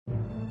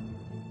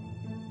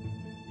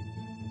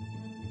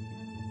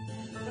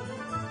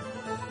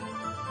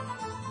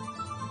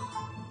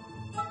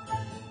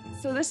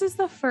So this is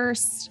the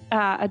first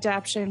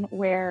adaptation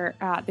where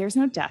there's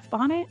no death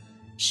bonnet.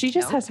 She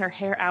just has her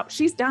hair out.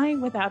 She's dying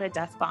without a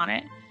death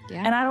bonnet.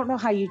 Yeah. And I don't know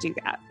how you do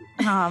that.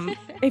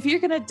 If you're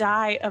going to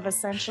die of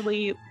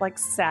essentially like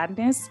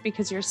sadness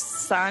because your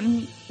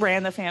son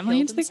ran the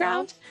family into the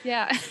ground,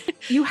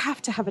 you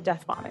have to have a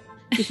death bonnet.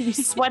 You should be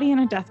sweaty in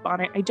a death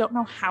bonnet. I don't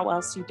know how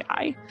else you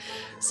die.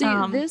 See,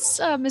 this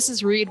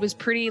Mrs. Reed was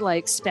pretty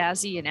like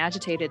spazzy and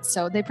agitated.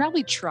 So they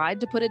probably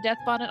tried to put a death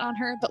bonnet on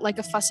her, but like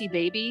a fussy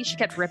baby, she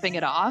kept ripping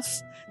it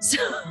off. So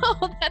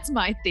that's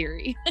my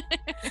theory.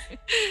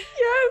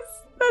 Yes.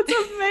 That's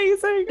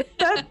amazing.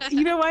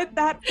 You know what?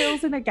 That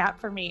fills in a gap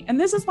for me. And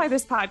this is why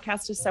this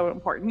podcast is so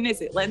important, is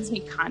it lends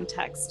me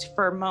context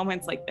for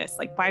moments like this.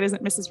 Like, why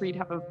doesn't Mrs. Reed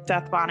have a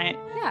death bonnet?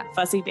 Yeah.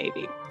 Fussy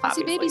baby.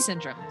 Fussy baby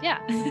syndrome. Yeah.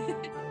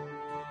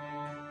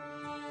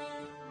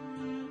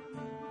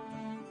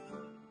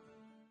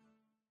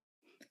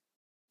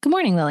 Good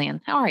morning,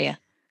 Lillian. How are you?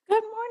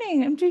 Good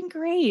morning. I'm doing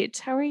great.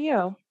 How are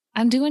you?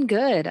 I'm doing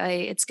good.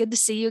 It's good to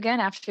see you again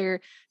after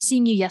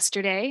seeing you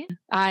yesterday.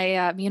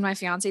 Me and my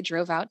fiance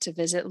drove out to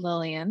visit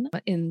Lillian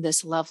in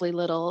this lovely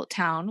little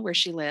town where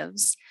she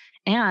lives.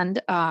 And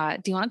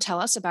do you want to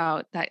tell us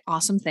about that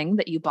awesome thing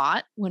that you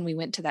bought when we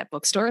went to that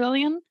bookstore,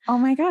 Lillian? Oh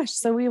my gosh.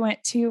 So we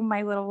went to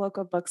my little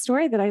local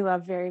bookstore that I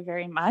love very,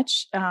 very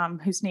much,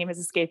 whose name is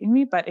escaping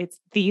me, but it's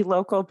the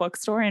local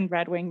bookstore in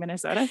Red Wing,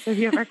 Minnesota. So if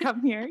you ever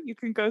come here, you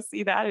can go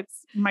see that.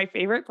 It's my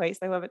favorite place.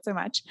 I love it so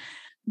much.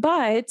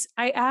 But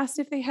I asked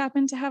if they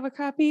happened to have a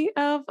copy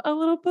of a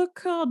little book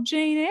called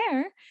Jane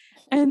Eyre,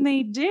 and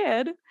they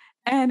did.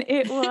 And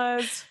it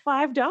was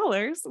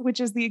 $5, which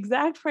is the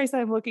exact price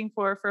I'm looking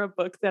for a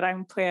book that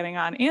I'm planning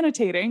on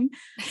annotating.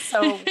 So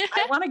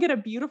I want to get a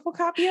beautiful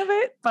copy of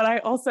it, but I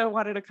also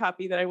wanted a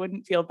copy that I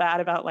wouldn't feel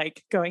bad about,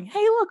 like going, hey,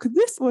 look,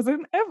 this was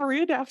in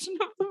every adaptation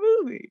of the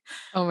movie.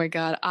 Oh my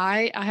God.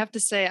 I have to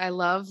say, I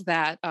love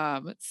that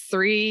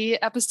 3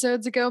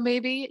 episodes ago,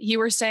 maybe you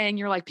were saying,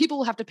 you're like, people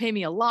will have to pay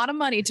me a lot of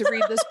money to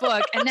read this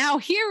book. And now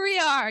here we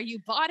are. You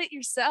bought it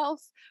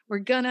yourself. We're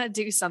going to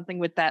do something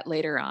with that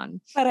later on.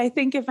 But I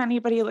think if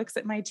anybody looks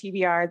at my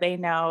TBR, they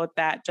know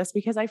that just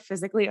because I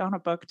physically own a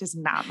book does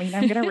not mean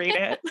I'm going to read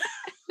it.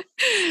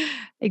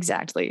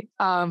 Exactly.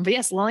 But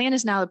yes, Lillian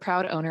is now the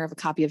proud owner of a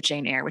copy of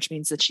Jane Eyre, which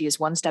means that she is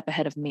one step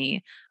ahead of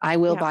me. I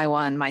will buy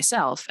one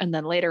myself. And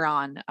then later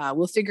on,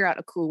 we'll figure out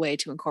a cool way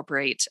to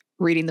incorporate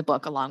reading the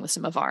book along with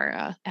some of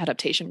our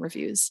adaptation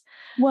reviews.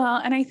 Well,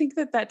 and I think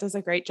that does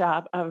a great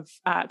job of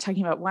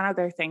talking about one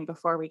other thing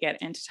before we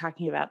get into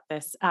talking about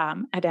this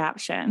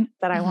adaptation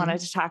that I wanted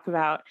to talk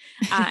about.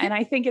 And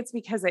I think it's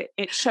because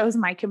it shows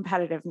my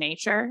competitive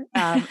nature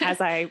as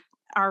I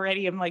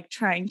already am like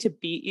trying to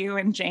beat you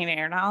in Jane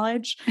Eyre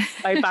knowledge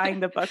by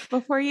buying the book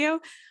before you.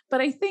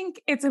 But I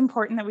think it's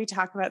important that we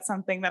talk about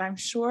something that I'm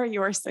sure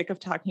you're sick of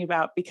talking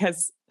about,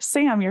 because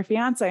Sam, your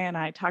fiance, and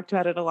I talked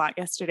about it a lot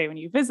yesterday when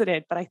you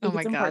visited, but I think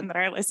it's important that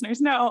our listeners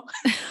know.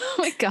 Oh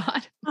my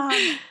God.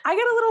 I got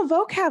a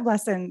little vocab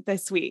lesson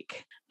this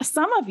week.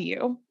 Some of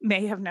you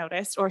may have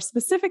noticed, or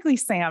specifically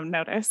Sam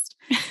noticed,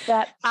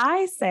 that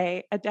I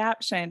say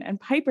adaptation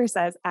and Piper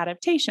says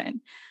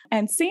adaptation.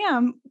 And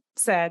Sam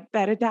said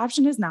that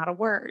adaptation is not a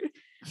word.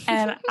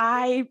 And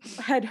I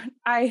had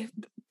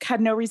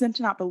no reason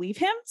to not believe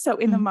him. So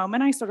in the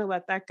moment, I sort of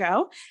let that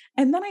go.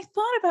 And then I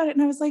thought about it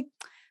and I was like,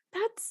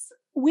 that's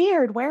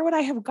weird. Where would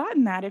I have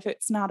gotten that if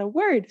it's not a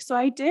word? So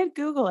I did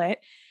Google it.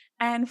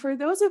 And for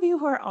those of you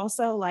who are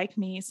also like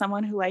me,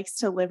 someone who likes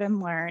to live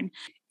and learn,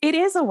 it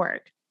is a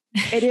word.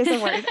 It is a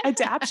word.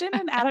 Adaptation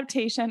and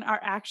adaptation are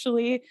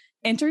actually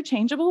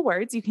interchangeable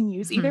words. You can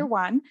use either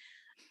one.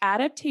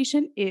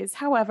 Adaptation is,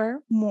 however,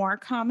 more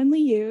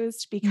commonly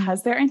used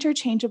because they're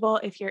interchangeable.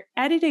 If you're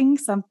editing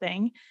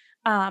something,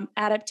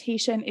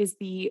 adaptation is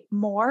the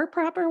more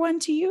proper one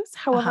to use.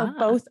 However,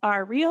 both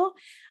are real.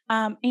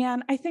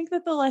 And I think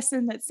that the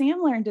lesson that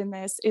Sam learned in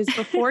this is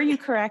before you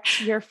correct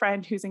your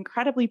friend who's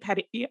incredibly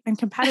petty and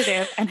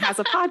competitive and has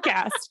a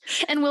podcast.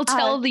 And we'll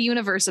tell the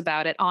universe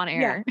about it on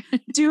air.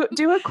 Yeah,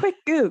 do a quick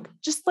Goog,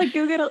 just like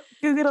Goog it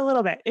a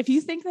little bit. If you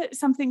think that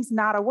something's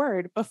not a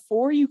word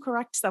before you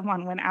correct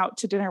someone when out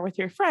to dinner with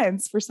your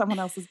friends for someone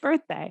else's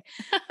birthday,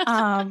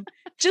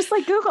 just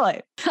like Google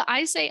it.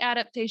 I say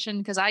adaptation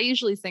because I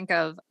usually think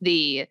of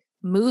the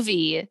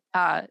movie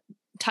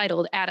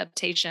titled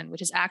Adaptation,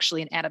 which is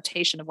actually an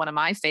adaptation of one of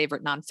my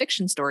favorite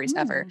nonfiction stories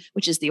ever,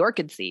 which is The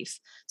Orchid Thief.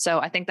 So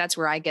I think that's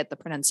where I get the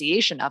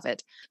pronunciation of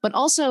it. But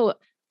also,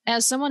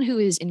 as someone who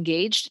is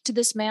engaged to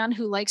this man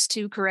who likes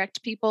to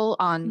correct people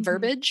on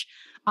verbiage,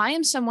 I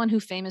am someone who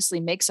famously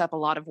makes up a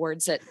lot of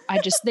words that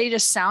they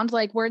just sound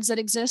like words that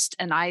exist.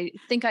 And I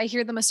think I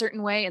hear them a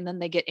certain way, and then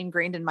they get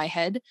ingrained in my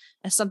head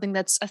as something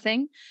that's a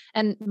thing.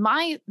 And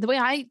the way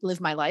I live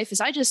my life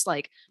is I just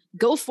like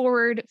go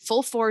forward,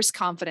 full force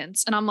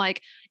confidence. And I'm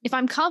like, if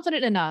I'm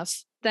confident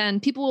enough, then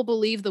people will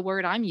believe the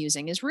word I'm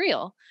using is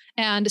real.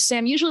 And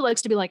Sam usually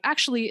likes to be like,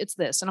 actually, it's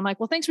this. And I'm like,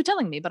 well, thanks for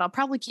telling me, but I'll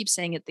probably keep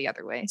saying it the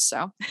other way.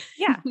 So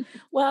yeah.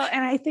 Well,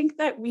 and I think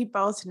that we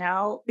both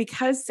know,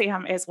 because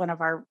Sam is one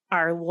of our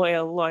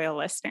loyal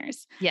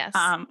listeners. Yes.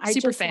 I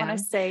super just fan. want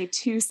to say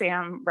to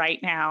Sam right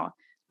now,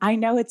 I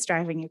know it's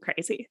driving you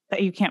crazy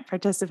that you can't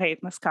participate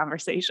in this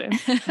conversation.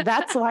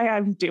 That's why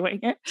I'm doing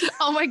it.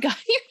 Oh my God,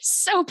 you're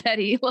so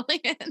petty,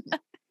 Lillian.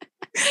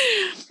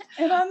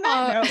 And on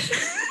that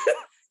note,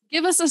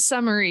 give us a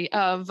summary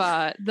of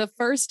the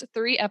first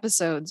 3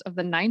 episodes of the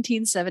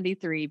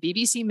 1973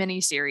 BBC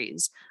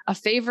miniseries, a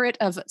favorite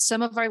of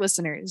some of our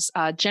listeners,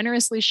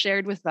 generously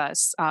shared with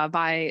us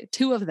by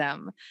 2 of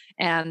them.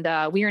 And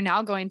we are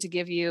now going to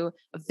give you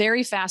a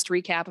very fast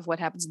recap of what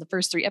happens in the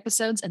first 3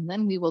 episodes, and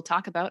then we will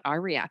talk about our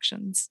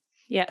reactions.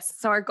 Yes.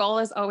 So our goal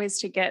is always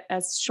to get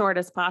as short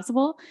as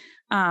possible.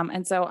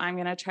 And so I'm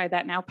going to try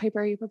that now.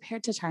 Piper, are you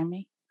prepared to time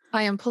me?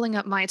 I am pulling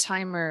up my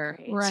timer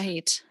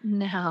right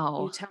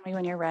now. You tell me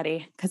when you're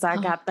ready, because I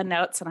got the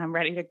notes and I'm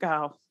ready to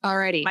go.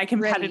 Alrighty. My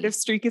competitive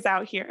streak is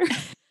out here.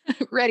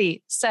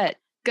 Ready, set,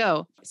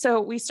 go.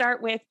 So we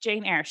start with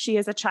Jane Eyre. She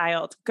is a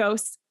child.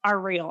 Ghosts are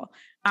real.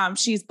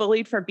 She's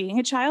bullied for being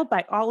a child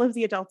by all of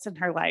the adults in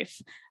her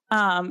life.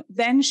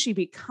 Then she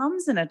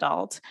becomes an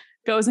adult,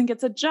 goes and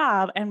gets a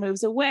job, and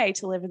moves away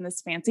to live in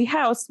this fancy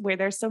house where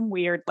there's some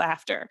weird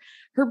laughter.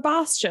 Her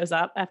boss shows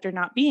up after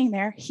not being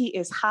there. He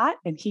is hot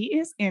and he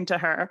is into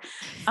her.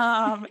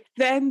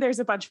 Then there's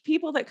a bunch of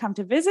people that come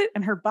to visit,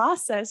 and her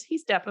boss says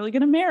he's definitely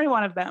going to marry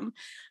one of them.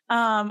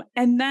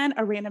 And then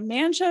a random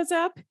man shows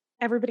up.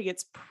 Everybody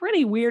gets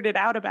pretty weirded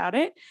out about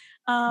it.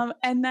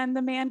 And then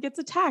the man gets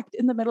attacked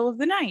in the middle of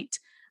the night.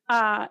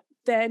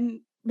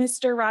 Then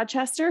Mr.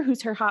 Rochester,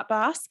 who's her hot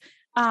boss,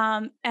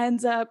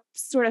 ends up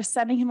sort of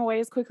sending him away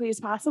as quickly as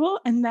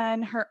possible. And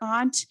then her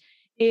aunt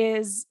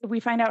we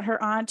find out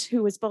her aunt,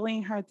 who was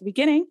bullying her at the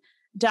beginning,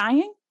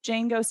 dying.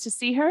 Jane goes to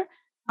see her.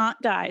 Aunt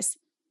dies.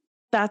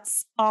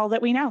 That's all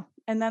that we know.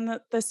 And then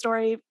the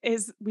story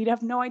is, we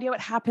have no idea what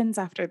happens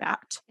after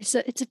that. It's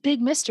a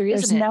big mystery,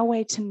 There's isn't it? no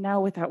way to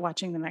know without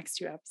watching the next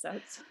 2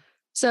 episodes.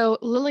 So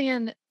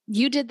Lillian,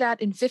 you did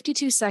that in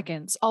 52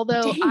 seconds.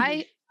 Although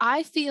Dang.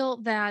 I feel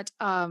that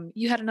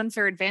you had an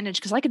unfair advantage,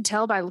 because I could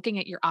tell by looking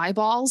at your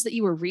eyeballs that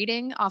you were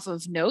reading off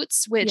of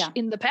notes, which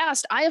in the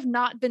past, I have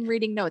not been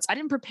reading notes. I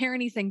didn't prepare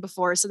anything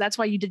before. So that's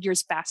why you did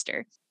yours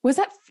faster. Was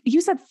that, you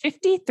said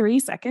 53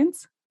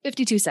 seconds?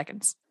 52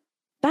 seconds.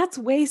 That's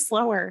way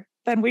slower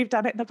than we've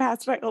done it in the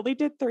past. I only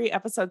did 3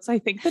 episodes. So I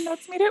think the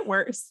notes made it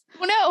worse.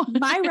 Oh no.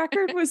 My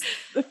record was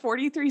the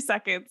 43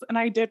 seconds, and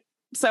I did.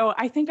 So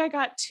I think I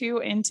got too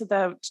into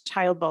the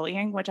child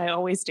bullying, which I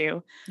always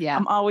do. Yeah.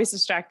 I'm always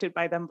distracted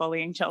by them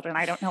bullying children.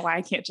 I don't know why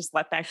I can't just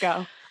let that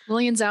go.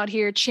 Lillian's out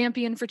here,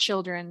 champion for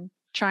children,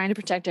 trying to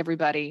protect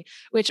everybody,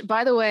 which,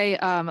 by the way,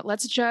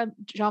 let's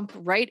jump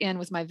right in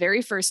with my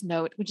very first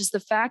note, which is the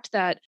fact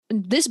that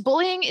this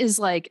bullying is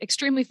like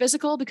extremely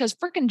physical, because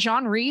frickin'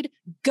 John Reed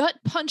gut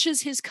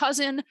punches his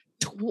cousin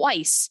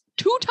twice,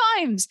 2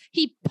 times.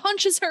 He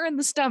punches her in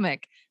the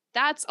stomach.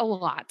 That's a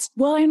lot.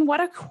 Well, and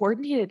what a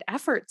coordinated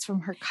efforts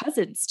from her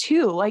cousins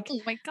too. Like, oh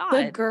my God,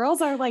 the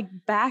girls are like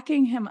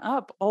backing him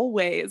up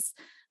always,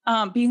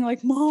 being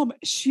like, Mom,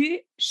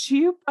 she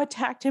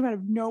attacked him out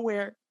of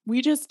nowhere.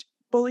 We just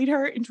bullied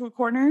her into a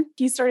corner.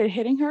 He started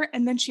hitting her,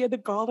 and then she had the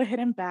gall to hit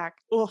him back.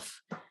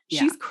 Oof. Yeah.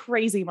 She's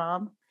crazy,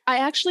 Mom. I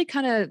actually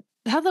kind of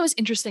thought that was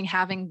interesting,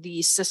 having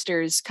the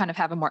sisters kind of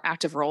have a more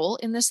active role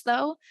in this,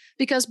 though,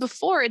 because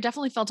before it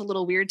definitely felt a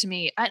little weird to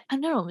me. I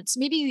don't know. It's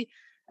maybe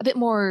a bit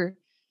more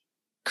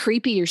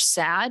creepy or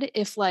sad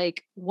if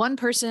like one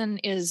person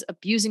is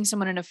abusing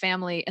someone in a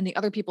family and the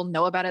other people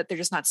know about it. They're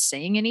just not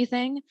saying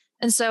anything.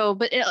 And so,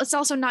 but it's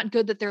also not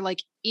good that they're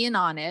like in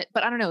on it.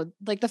 But I don't know,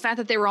 like the fact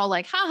that they were all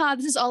like, haha,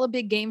 this is all a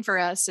big game for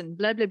us and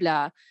blah, blah,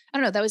 blah. I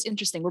don't know. That was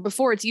interesting. Where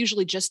before it's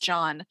usually just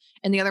John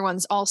and the other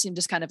ones all seem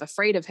just kind of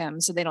afraid of him.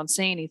 So they don't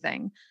say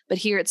anything. But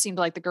here it seemed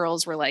like the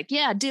girls were like,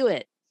 yeah, do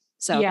it.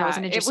 So that was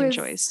an interesting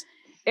choice.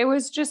 It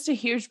was just a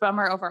huge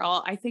bummer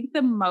overall. I think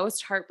the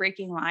most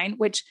heartbreaking line,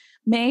 which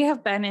may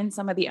have been in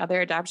some of the other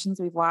adaptions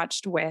we've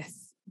watched with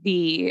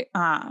the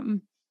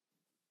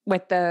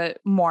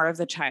more of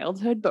the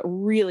childhood, but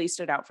really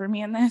stood out for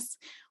me in this,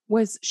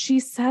 was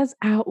she says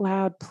out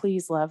loud,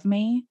 "Please love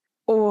me."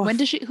 Oh,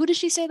 who does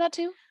she say that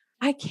to?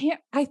 I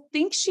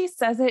think she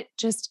says it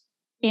just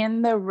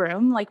in the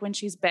room, like when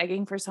she's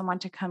begging for someone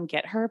to come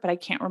get her, but I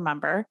can't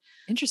remember.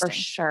 Interesting. For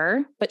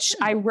sure. But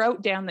I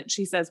wrote down that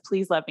she says,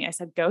 "Please love me." I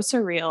said, "Go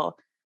surreal.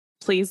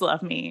 Please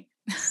love me."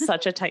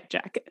 Such a tight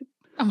jacket.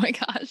 Oh my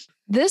gosh.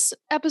 This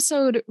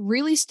episode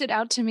really stood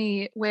out to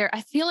me, where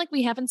I feel like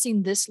we haven't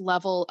seen this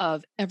level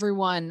of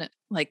everyone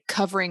like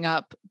covering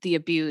up the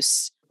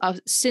abuse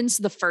since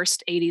the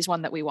first 80s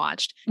one that we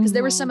watched, because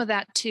there was some of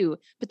that too.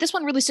 But this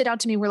one really stood out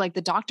to me, where like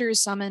the doctor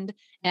is summoned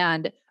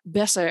and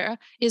Besser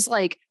is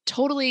like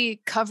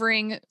totally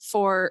covering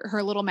for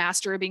her little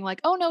master, being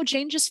like, oh no,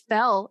 Jane just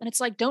fell. And it's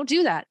like, don't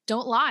do that.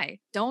 Don't lie.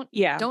 Don't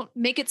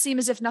make it seem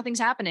as if nothing's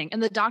happening.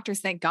 And the doctor,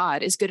 thank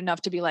God, is good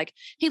enough to be like,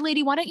 hey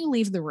lady, why don't you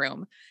leave the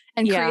room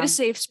and create a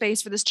safe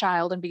space for this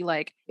child and be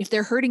like, if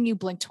they're hurting you,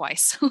 blink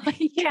twice.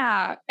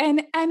 Yeah.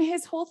 And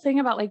his whole thing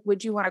about like,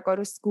 would you want to go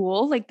to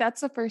school? Like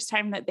that's the first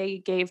time that they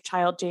gave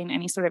child Jane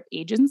any sort of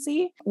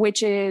agency,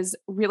 which is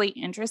really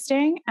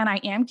interesting. And I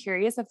am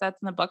curious if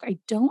that's in the book. I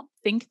don't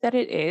think that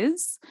it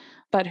is,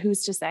 but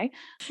who's to say?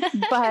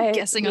 But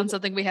guessing on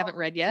something we haven't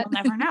read yet.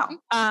 We'll never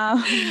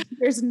know.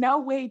 There's no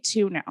way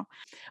to know.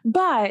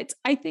 But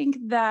I think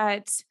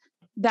that's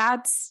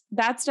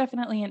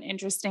definitely an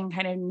interesting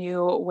kind of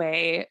new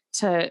way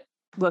to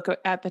look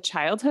at the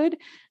childhood.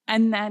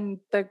 And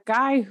then the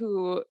guy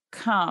who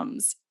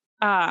comes,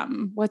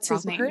 what's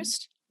his name?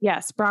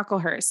 Yes,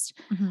 Brocklehurst.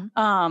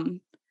 Mm-hmm.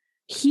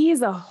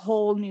 He's a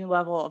whole new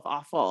level of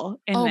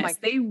awful in this.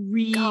 They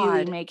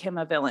really make him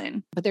a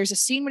villain. But there's a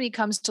scene when he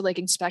comes to like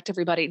inspect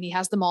everybody and he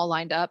has them all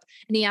lined up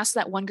and he asks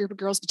that one group of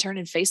girls to turn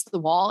and face the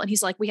wall. And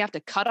he's like, we have to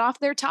cut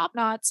off their top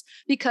knots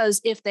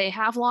because if they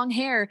have long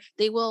hair,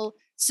 they will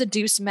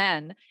seduce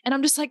men. And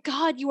I'm just like,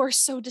 God, you are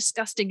so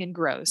disgusting and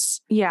gross.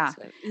 Yeah.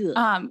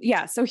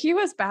 So he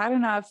was bad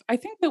enough. I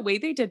think the way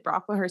they did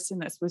Brocklehurst in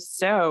this was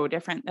so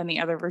different than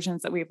the other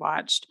versions that we've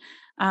watched,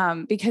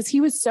 because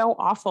he was so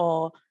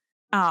awful.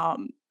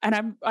 And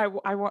I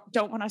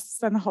don't want to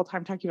spend the whole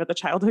time talking about the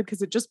childhood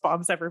because it just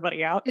bombs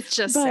everybody out. It's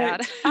just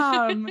sad.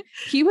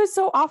 He was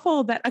so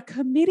awful that a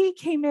committee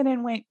came in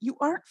and went, you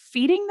aren't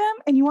feeding them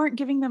and you aren't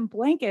giving them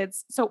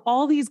blankets. So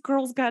all these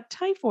girls got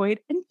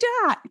typhoid and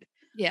died.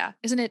 Yeah.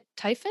 Isn't it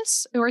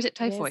typhus or is it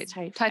typhoid?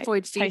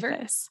 Typhoid fever?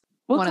 Typhus.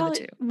 One of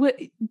the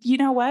two. You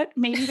know what?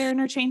 Maybe they're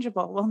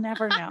interchangeable. We'll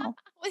never know.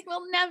 We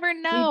will never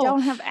know. We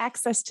don't have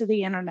access to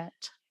the internet.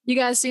 You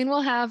guys, soon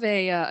we'll have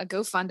a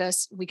GoFund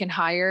us. We can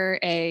hire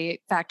a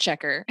fact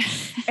checker.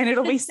 And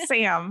it'll be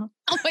Sam.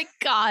 Oh my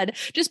God.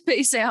 Just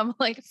pay Sam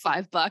like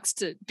 $5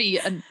 to be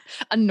an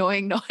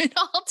annoying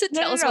know-it-all to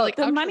tell us. Like,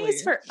 the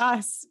money's for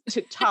us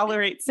to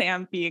tolerate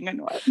Sam being a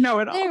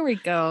know-it-all. There we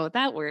go.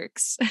 That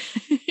works.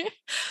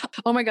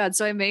 Oh my God.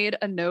 So I made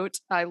a note.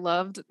 I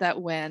loved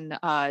that when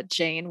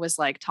Jane was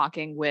like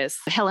talking with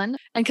Helen,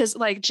 and because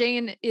like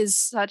Jane is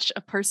such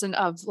a person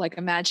of like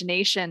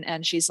imagination,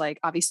 and she's like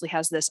obviously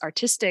has this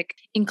artistic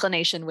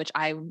inclination, which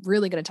I'm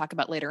really going to talk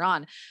about later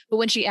on. But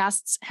when she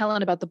asks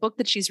Helen about the book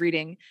that she's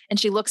reading and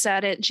she looks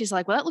at it and she's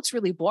like, well, that looks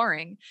really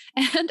boring.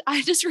 And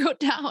I just wrote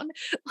down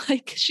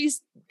like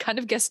she's kind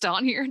of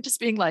Gaston here and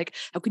just being like,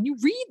 how can you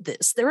read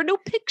this? There are no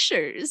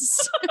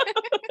pictures.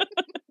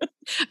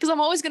 Because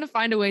I'm always going to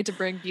find a way to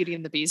bring Beauty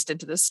and the Beast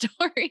into this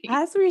story.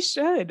 As we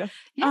should.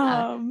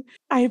 Yeah.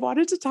 I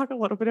wanted to talk a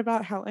little bit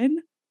about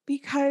Helen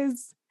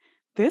because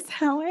this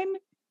Helen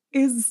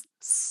is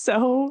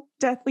so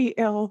deathly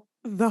ill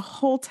the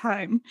whole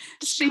time.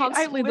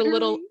 Constantly the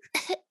little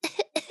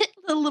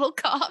the little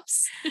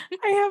coughs.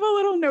 I have a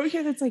little note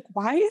here that's like,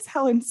 why is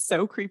Helen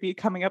so creepy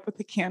coming up with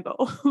a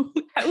candle?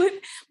 Helen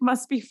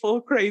must be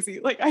full crazy.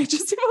 Like I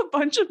just have a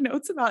bunch of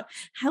notes about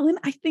Helen.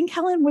 I think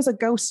Helen was a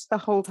ghost the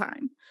whole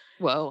time.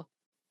 Whoa.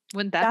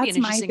 Wouldn't that be an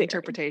interesting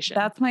interpretation?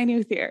 That's my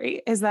new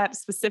theory, is that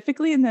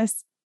specifically in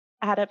this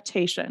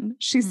adaptation,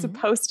 she's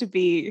supposed to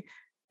be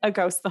a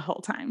ghost the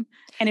whole time.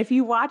 And if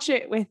you watch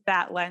it with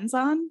that lens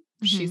on,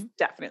 she's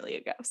definitely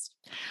a ghost.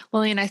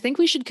 Lillian, I think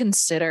we should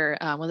consider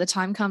when the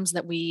time comes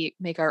that we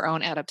make our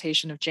own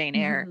adaptation of Jane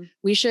Eyre,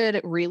 we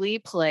should really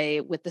play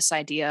with this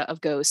idea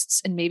of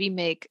ghosts and maybe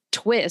make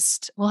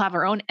twist. We'll have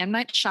our own M.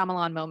 Night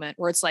Shyamalan moment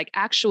where it's like,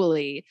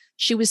 actually,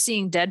 she was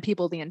seeing dead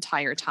people the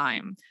entire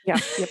time.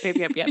 Yep.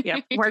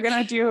 We're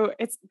going to do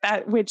it's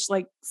that, which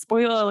like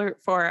spoiler alert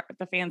for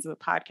the fans of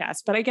the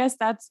podcast. But I guess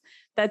that's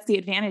the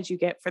advantage you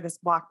get for this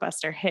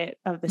blockbuster hit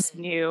of this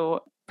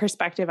new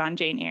perspective on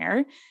Jane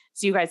Eyre.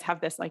 So you guys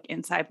have this like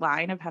inside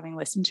line of having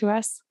listened to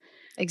us.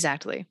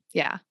 Exactly.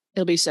 Yeah.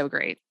 It'll be so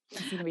great.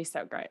 It's going to be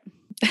so great.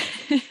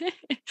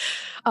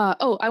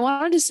 I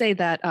wanted to say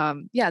that,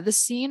 the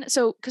scene.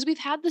 So, cause we've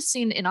had this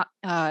scene in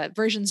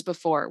versions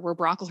before where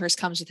Brocklehurst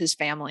comes with his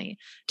family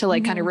to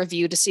like kind of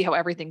review to see how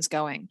everything's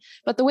going.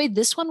 But the way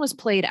this one was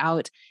played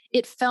out,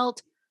 it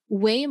felt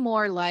way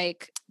more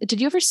like, did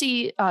you ever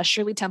see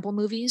Shirley Temple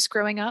movies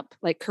growing up?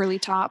 Like Curly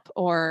Top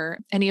or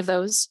any of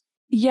those?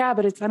 Yeah,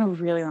 but it's been a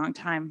really long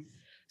time.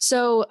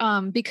 So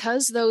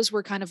because those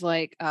were kind of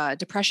like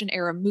Depression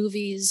era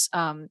movies,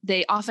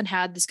 they often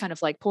had this kind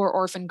of like poor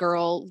orphan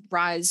girl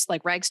rise,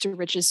 like rags to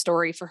riches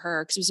story for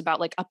her, because it was about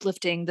like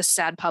uplifting the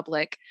sad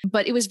public.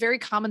 But it was very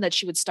common that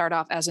she would start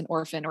off as an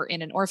orphan or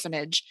in an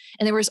orphanage.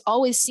 And there was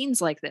always scenes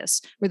like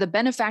this where the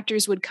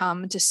benefactors would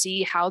come to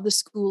see how the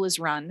school is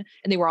run.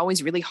 And they were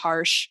always really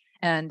harsh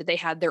and they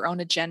had their own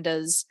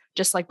agendas.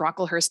 just like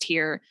Brocklehurst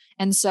here.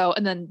 And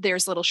then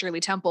there's little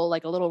Shirley Temple,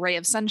 like a little ray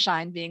of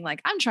sunshine being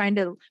like, I'm trying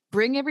to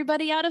bring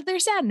everybody out of their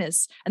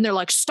sadness. And they're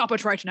like, stop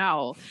it right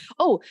now.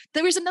 Oh,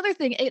 there was another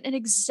thing, an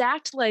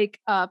exact like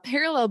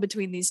parallel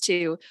between these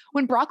two.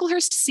 When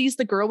Brocklehurst sees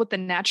the girl with the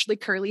naturally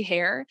curly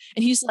hair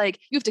and he's like,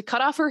 you have to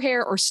cut off her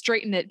hair or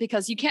straighten it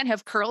because you can't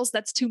have curls.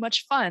 That's too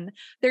much fun.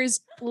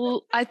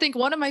 I think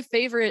one of my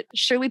favorite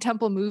Shirley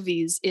Temple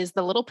movies is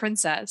The Little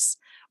Princess,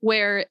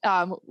 where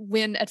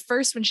when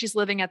she's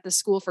living at the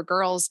school for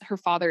girls, her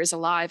father is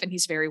alive and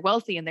he's very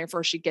wealthy and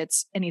therefore she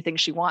gets anything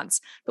she wants.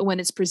 But when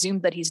it's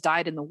presumed that he's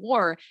died in the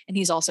war and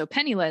he's also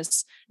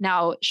penniless,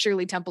 now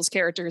Shirley Temple's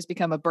character has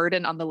become a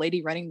burden on the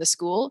lady running the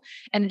school.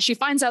 And she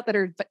finds out that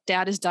her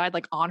dad has died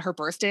like on her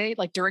birthday,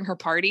 like during her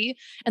party.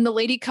 And the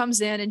lady comes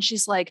in and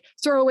she's like,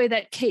 throw away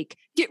that cake,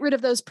 get rid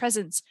of those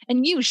presents.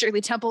 And you,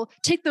 Shirley Temple,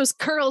 take those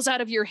curls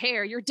out of your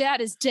hair. Your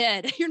dad is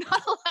dead. You're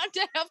not allowed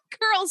to have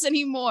curls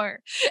anymore.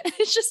 And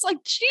it's just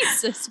like,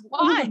 Jesus,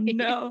 why? Oh,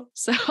 no.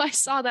 So I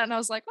saw that and I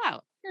was like,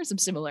 wow, here are some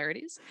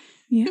similarities.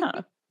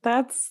 Yeah,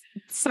 that's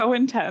so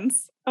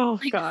intense. Oh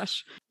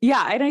gosh.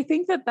 Yeah. And I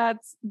think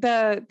that's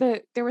there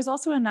was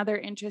also another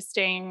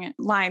interesting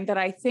line that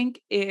I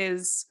think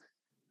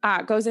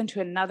goes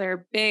into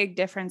another big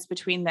difference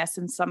between this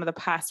and some of the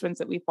past ones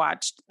that we've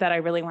watched that I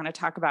really want to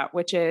talk about,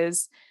 which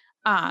is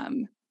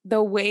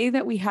the way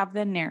that we have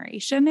the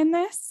narration in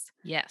this.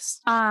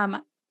 Yes.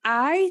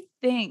 I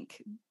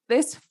think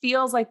this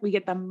feels like we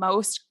get the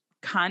most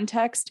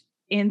context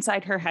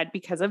inside her head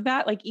because of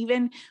that. Like,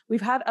 even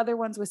we've had other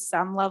ones with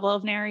some level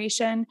of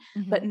narration,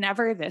 but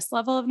never this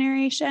level of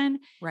narration.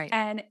 Right.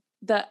 And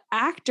the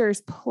actors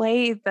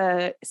play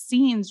the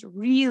scenes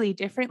really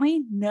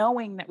differently,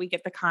 knowing that we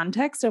get the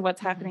context of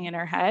what's happening in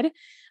her head.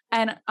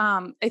 And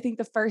I think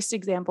the first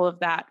example of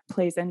that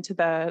plays into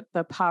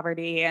the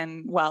poverty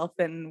and wealth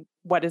and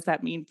what does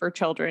that mean for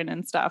children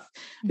and stuff.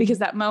 Because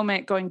that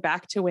moment, going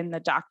back to when the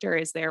doctor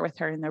is there with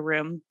her in the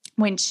room,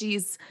 when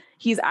he's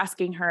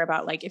asking her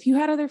about, like, if you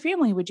had other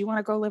family, would you want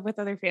to go live with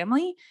other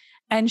family?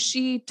 And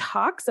she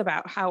talks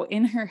about how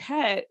in her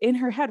head,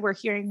 we're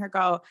hearing her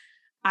go,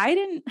 I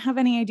didn't have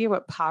any idea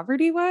what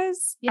poverty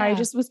was. Yeah. I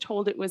just was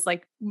told it was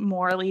like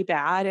morally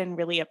bad and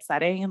really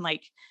upsetting. And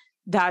like,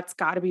 that's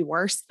got to be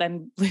worse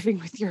than living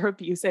with your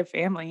abusive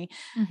family.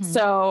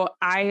 So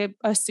I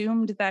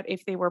assumed that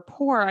if they were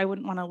poor, I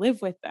wouldn't want to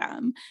live with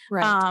them.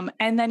 Right.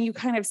 And then you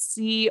kind of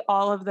see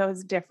all of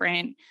those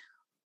different,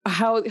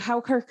 how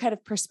her kind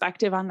of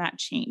perspective on that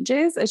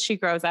changes as she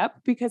grows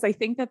up, because I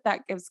think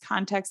that gives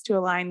context to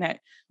a line that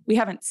we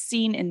haven't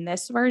seen in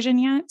this version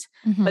yet.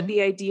 But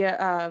the idea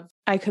of,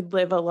 I could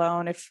live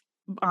alone if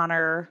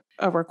honor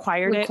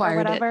required it or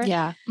whatever.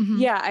 Yeah.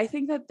 Yeah. I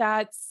think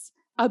that's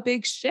a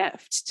big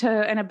shift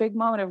and a big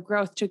moment of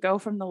growth, to go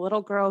from the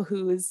little girl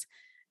who's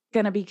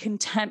going to be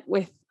content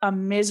with a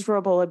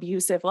miserable,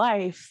 abusive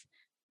life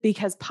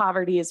because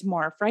poverty is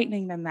more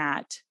frightening than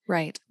that.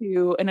 Right.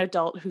 To an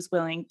adult who's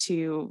willing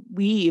to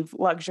leave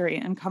luxury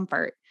and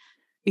comfort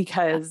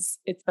because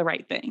it's the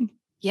right thing.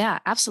 Yeah,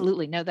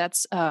 absolutely. No,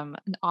 that's an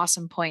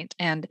awesome point.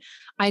 And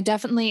I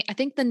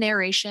think the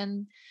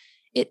narration,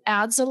 it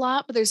adds a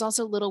lot, but there's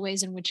also little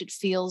ways in which it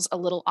feels a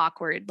little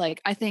awkward.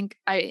 Like, I think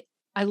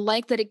I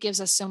like that it gives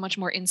us so much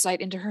more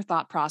insight into her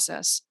thought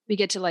process. We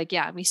get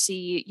to we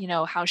see,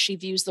 how she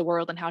views the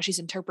world and how she's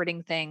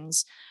interpreting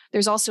things.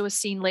 There's also a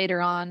scene later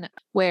on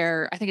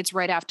where I think it's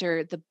right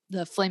after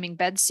the flaming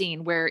bed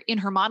scene, where in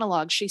her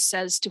monologue, she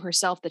says to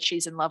herself that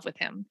she's in love with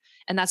him.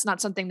 And that's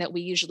not something that we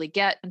usually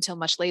get until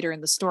much later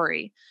in the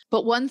story.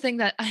 But one thing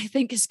that I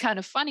think is kind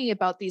of funny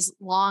about these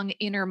long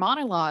inner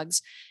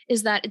monologues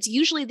is that it's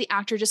usually the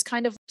actor just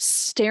kind of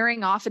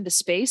staring off into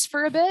space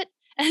for a bit.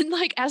 And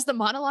like, as the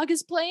monologue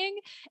is playing,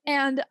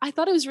 and I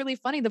thought it was really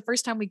funny the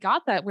first time we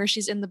got that, where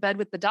she's in the bed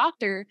with the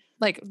doctor,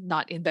 like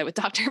not in bed with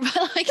doctor,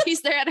 but like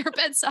he's there at her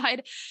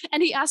bedside,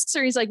 and he asks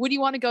her, he's like, would you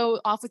want to go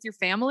off with your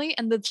family?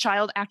 And the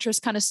child actress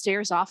kind of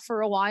stares off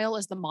for a while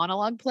as the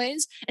monologue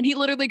plays. And he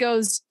literally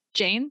goes,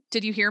 Jane,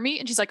 did you hear me?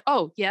 And she's like,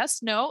 oh,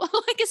 yes, no.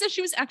 Like, as if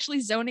she was actually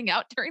zoning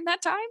out during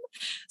that time.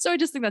 So I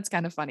just think that's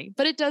kind of funny,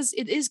 but it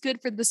is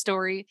good for the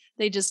story.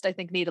 They just, I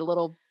think, need a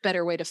little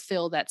better way to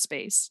fill that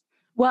space.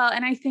 Well,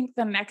 and I think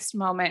the next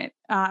moment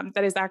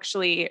that is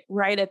actually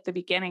right at the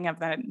beginning of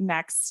the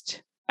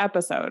next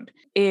episode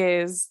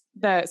is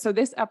so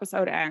this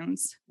episode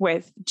ends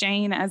with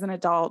Jane as an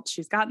adult.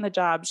 She's gotten the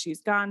job.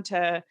 She's gone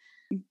to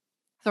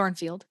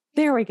Thornfield.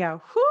 There we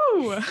go.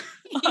 Whoo!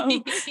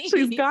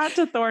 She's gone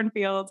to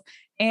Thornfield,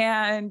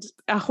 and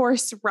a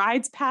horse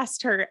rides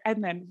past her,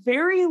 and then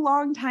very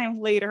long time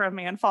later, a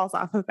man falls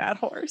off of that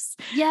horse.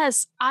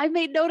 Yes, I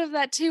made note of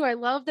that too. I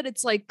love that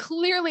it's like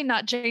clearly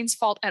not Jane's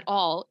fault at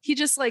all. He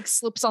just like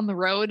slips on the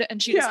road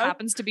and she just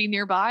happens to be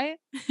nearby.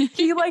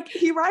 He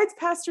rides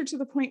past her to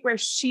the point where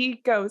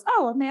she goes,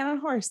 oh, a man on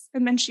a horse.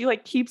 And then she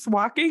like keeps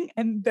walking,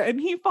 and then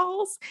he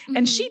falls,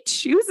 and she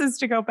chooses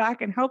to go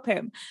back and help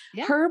him.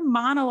 Yeah. Her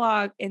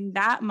monologue in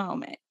that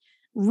moment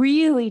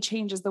really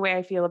changes the way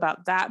I feel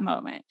about that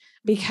moment,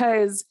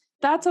 because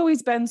that's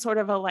always been sort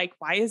of a like,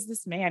 why is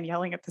this man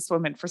yelling at this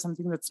woman for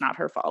something that's not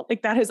her fault?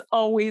 Like that has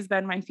always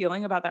been my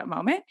feeling about that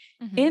moment.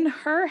 In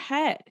her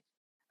head,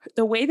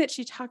 the way that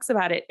she talks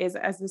about it is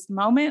as this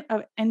moment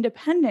of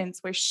independence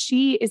where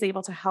she is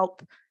able to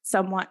help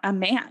someone, a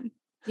man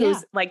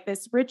who's like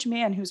this rich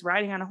man who's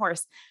riding on a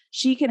horse.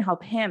 She can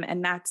help him.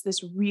 And that's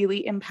this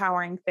really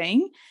empowering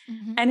thing.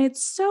 And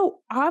it's so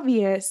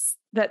obvious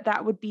that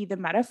that would be the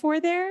metaphor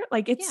there.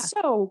 Like it's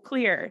so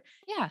clear.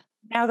 Yeah.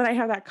 Now that I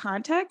have that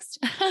context.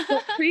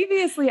 But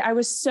previously I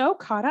was so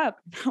caught up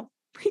in how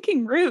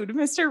freaking rude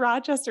Mr.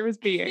 Rochester was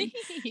being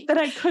that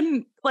I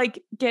couldn't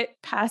like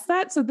get past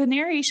that. So the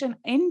narration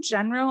in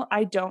general,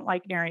 I don't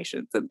like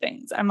narrations and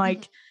things. I'm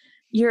like,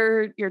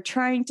 you're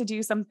trying to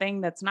do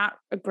something that's not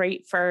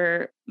great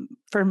for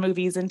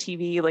movies and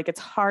TV. Like it's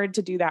hard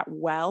to do that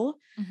well.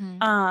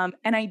 And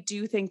I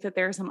do think that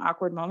there are some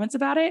awkward moments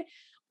about it,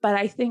 but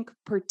I think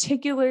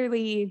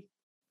particularly,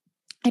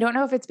 I don't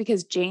know if it's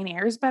because Jane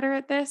Eyre is better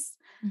at this,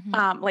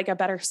 like a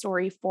better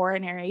story for a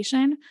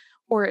narration,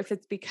 or if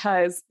it's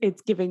because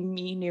it's giving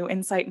me new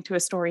insight into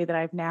a story that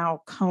I've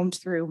now combed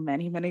through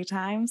many, many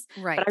times.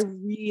 Right. But I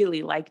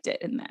really liked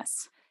it in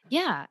this.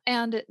 Yeah.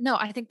 And no,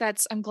 I think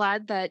I'm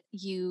glad that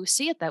you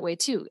see it that way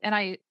too.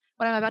 And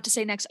what I'm about to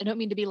say next, I don't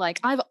mean to be like,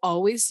 I've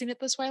always seen it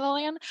this way,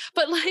 Lillian,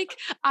 but like,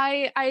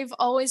 I've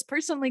always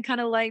personally kind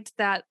of liked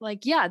that,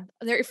 like, yeah,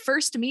 their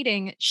first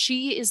meeting,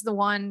 she is the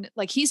one,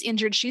 like he's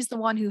injured. She's the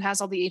one who has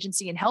all the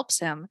agency and helps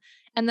him.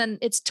 And then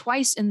it's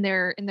twice in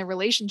their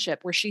relationship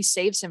where she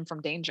saves him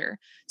from danger,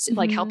 so,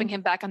 like helping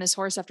him back on his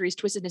horse after he's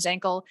twisted his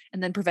ankle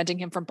and then preventing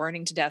him from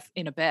burning to death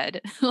in a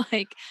bed.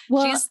 Like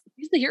she's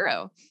the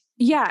hero.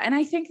 Yeah. And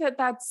I think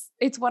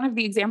it's one of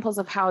the examples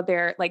of how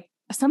they're like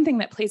something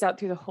that plays out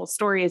through the whole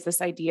story is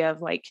this idea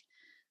of like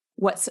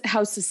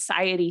how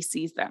society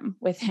sees them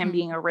with him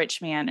being a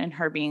rich man and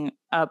her being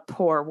a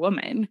poor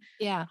woman.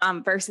 Yeah.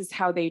 Versus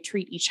how they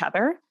treat each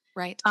other.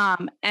 Right.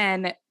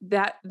 And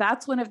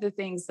that's one of the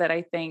things that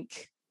I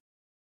think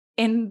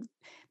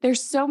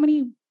there's so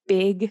many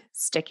big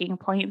sticking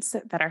points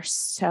that are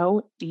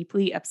so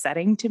deeply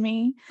upsetting to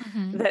me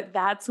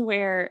that's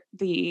where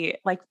the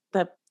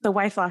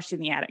wife lost in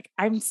the attic.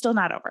 I'm still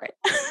not over it.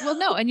 Well,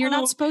 no, and you're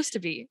not supposed to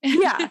be.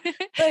 Yeah.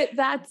 But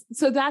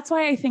that's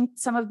why I think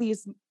some of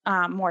these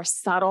more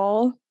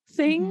subtle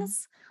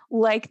things,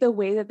 like the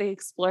way that they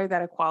explore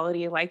that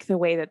equality, like the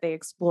way that they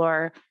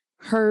explore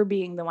her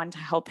being the one to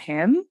help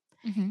him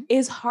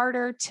is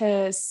harder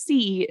to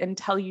see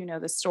until you know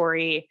the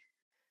story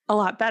a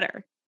lot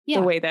better.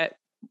 The way that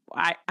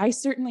I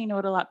certainly know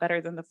it a lot better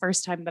than the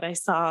first time that I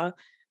saw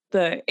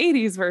the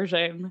 80s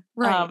version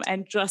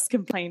and just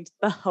complained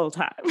the whole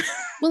time.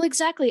 Well,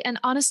 exactly. And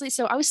honestly,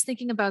 so I was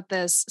thinking about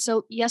this.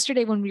 So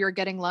yesterday when we were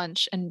getting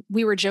lunch and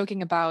we were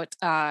joking about,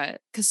 cause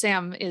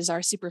Sam is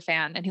our super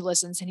fan and he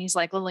listens and he's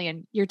like,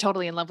 Lillian, you're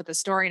totally in love with the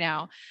story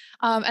now.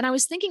 And I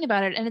was thinking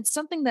about it and it's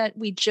something that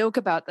we joke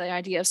about, the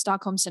idea of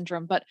Stockholm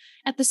syndrome, but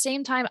at the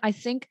same time, I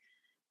think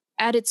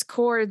at its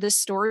core, this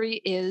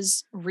story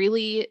is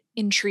really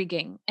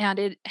intriguing and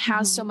it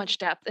has so much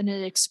depth and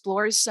it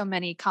explores so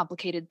many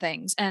complicated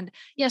things. And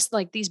yes,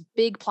 like these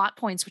big plot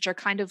points, which are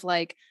kind of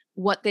like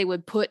what they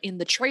would put in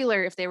the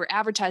trailer if they were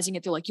advertising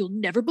it. They're like, you'll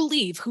never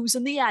believe who's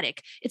in the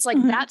attic. It's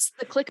like, that's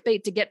the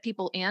clickbait to get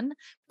people in.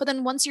 But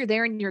then once you're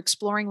there and you're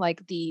exploring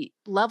like the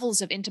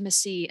levels of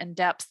intimacy and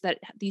depth that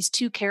these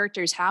two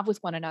characters have with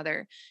one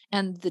another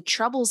and the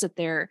troubles that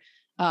they're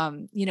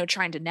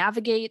trying to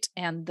navigate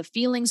and the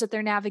feelings that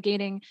they're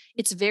navigating,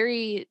 it's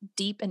very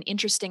deep and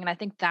interesting. And I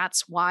think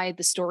that's why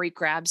the story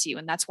grabs you.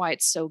 And that's why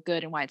it's so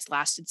good and why it's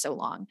lasted so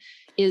long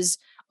is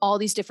all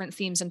these different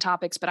themes and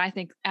topics. But I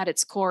think at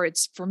its core,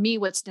 it's for me,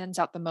 what stands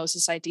out the most,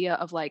 this idea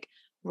of like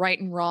right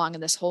and wrong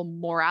and this whole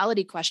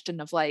morality question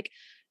of like,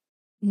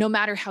 no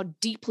matter how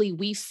deeply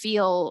we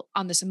feel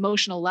on this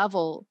emotional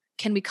level,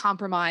 can we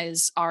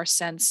compromise our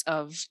sense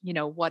of,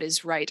 what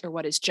is right or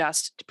what is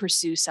just to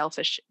pursue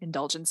selfish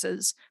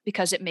indulgences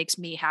because it makes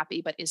me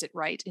happy, but is it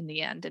right in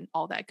the end and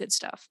all that good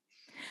stuff?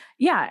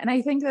 Yeah. And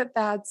I think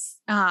that's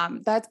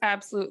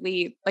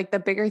absolutely like the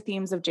bigger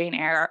themes of Jane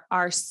Eyre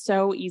are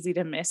so easy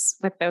to miss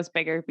with those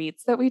bigger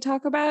beats that we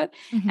talk about.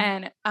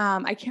 And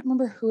I can't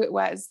remember who it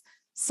was,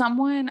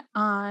 someone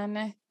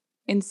on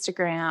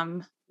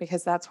Instagram,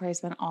 because that's where I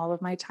spend all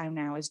of my time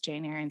now is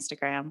Jane Eyre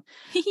Instagram,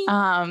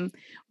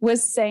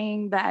 was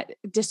saying that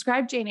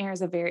described Jane Eyre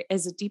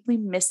as a deeply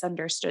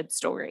misunderstood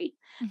story.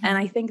 And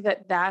I think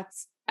that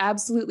that's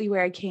absolutely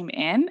where I came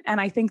in. And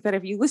I think that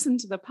if you listen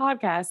to the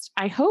podcast,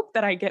 I hope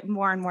that I get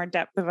more and more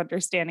depth of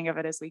understanding of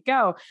it as we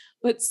go.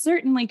 But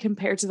certainly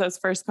compared to those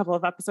first couple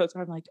of episodes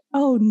where I'm like,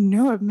 oh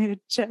no, I've made a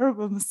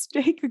terrible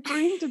mistake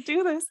agreeing to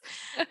do this,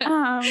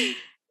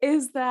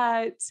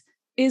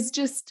 is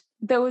just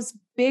those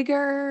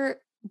bigger,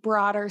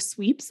 broader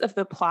sweeps of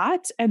the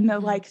plot and the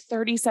like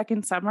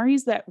 30-second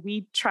summaries that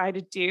we try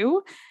to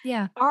do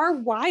are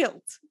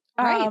wild.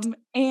 Right.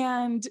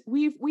 And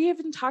we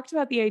even talked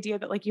about the idea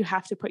that like you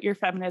have to put your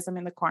feminism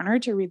in the corner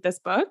to read this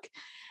book.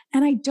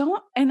 And I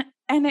don't, and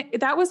And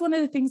that was one of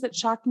the things that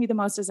shocked me the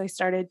most as I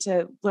started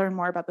to learn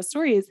more about the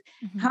story is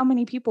how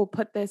many people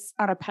put this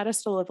on a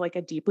pedestal of like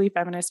a deeply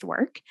feminist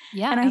work.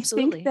 Yeah, and I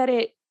absolutely. think that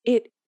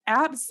it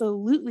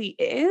absolutely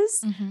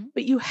is,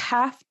 but you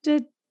have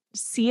to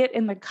see it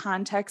in the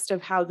context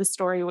of how the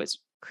story was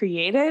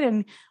created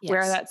and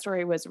where that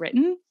story was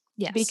written.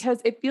 Yes.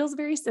 Because it feels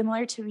very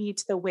similar to me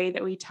to the way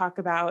that we talk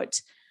about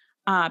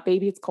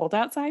Baby It's Cold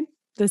Outside,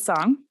 the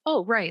song.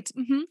 Oh, right.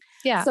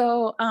 Yeah.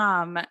 So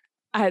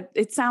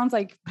it sounds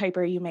like,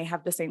 Piper, you may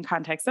have the same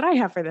context that I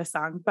have for this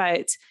song,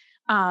 but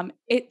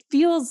it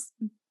feels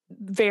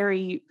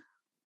very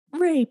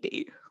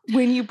rapey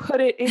when you put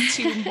it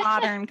into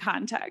modern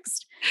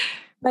context.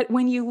 But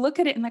when you look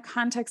at it in the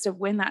context of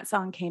when that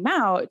song came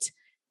out,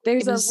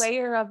 there's a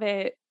layer of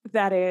it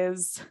that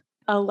is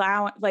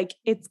like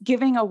it's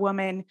giving a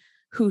woman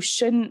who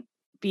shouldn't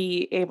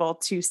be able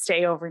to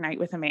stay overnight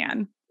with a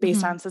man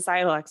based on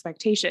societal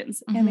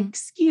expectations, an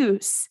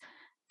excuse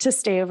to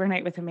stay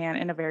overnight with a man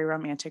in a very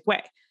romantic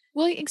way.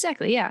 Well,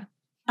 exactly. Yeah.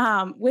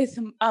 With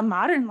a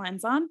modern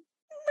lens on,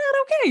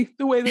 not okay.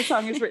 The way the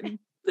song is written,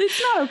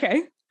 it's not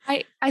okay.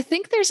 I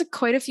think there's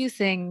quite a few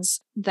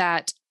things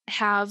that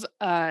have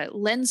a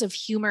lens of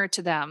humor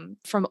to them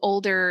from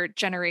older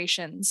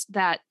generations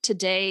that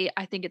today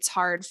I think it's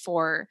hard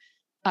for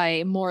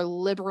a more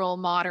liberal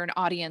modern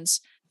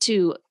audience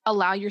to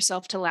allow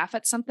yourself to laugh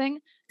at something,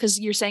 because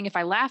you're saying if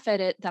I laugh at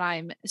it, then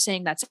I'm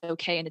saying that's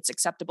okay and it's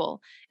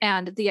acceptable.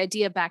 And the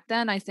idea back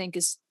then, I think,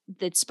 is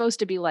it's supposed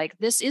to be like,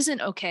 this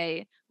isn't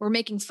okay. We're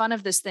making fun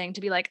of this thing,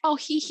 to be like, oh,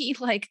 he,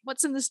 like,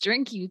 what's in this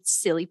drink, you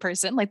silly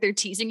person? Like, they're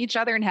teasing each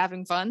other and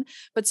having fun.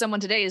 But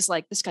someone today is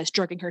like, this guy's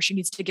drugging her, she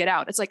needs to get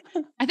out. It's like,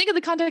 I think in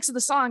the context of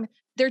the song,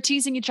 they're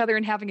teasing each other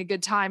and having a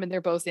good time and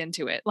they're both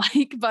into it.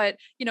 Like, but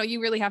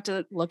you really have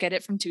to look at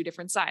it from two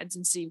different sides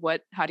and see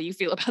how do you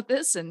feel about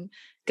this and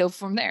go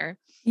from there.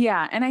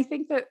 Yeah. And I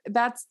think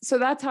that's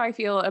how I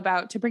feel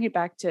about, to bring it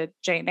back to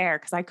Jane Eyre,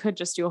 because I could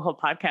just do a whole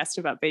podcast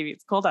about Baby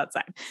It's Cold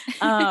Outside.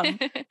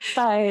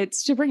 But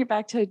to bring it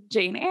back to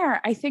Jane Eyre,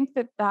 I think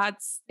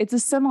it's a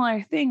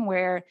similar thing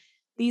where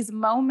these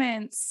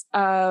moments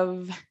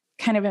of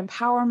kind of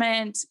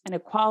empowerment and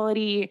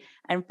equality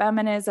and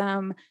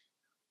feminism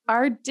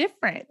are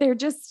different.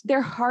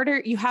 They're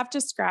harder. You have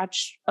to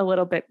scratch a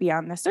little bit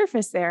beyond the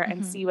surface there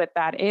and see what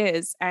that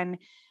is. And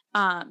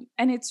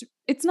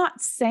it's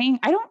not saying,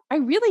 I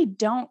really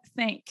don't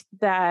think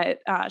that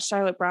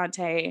Charlotte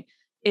Bronte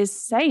is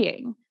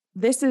saying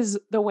this is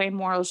the way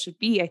morals should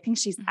be. I think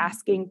she's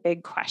asking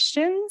big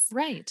questions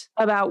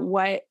about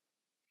what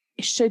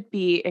should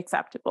be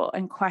acceptable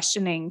and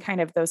questioning kind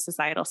of those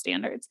societal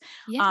standards.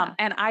 Yeah.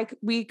 And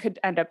we could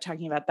end up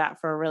talking about that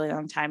for a really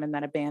long time and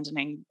then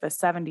abandoning the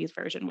 70s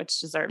version,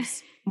 which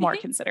deserves more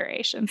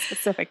consideration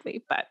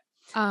specifically, but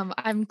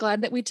I'm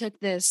glad that we took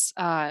this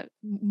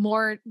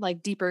more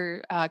like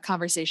deeper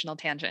conversational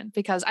tangent,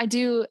 because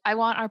I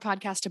want our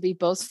podcast to be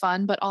both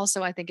fun, but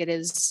also I think it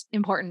is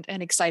important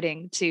and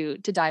exciting to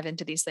dive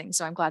into these things.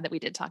 So I'm glad that we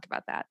did talk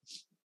about that.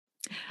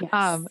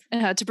 Yes.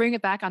 To bring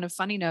it back on a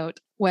funny note,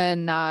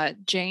 when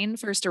Jane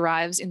first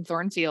arrives in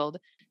Thornfield,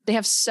 they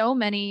have so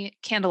many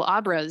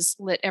candelabras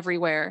lit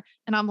everywhere.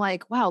 And I'm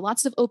like, wow,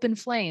 lots of open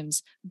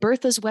flames.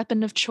 Bertha's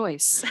weapon of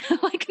choice.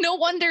 Like, no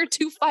wonder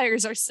 2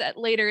 fires are set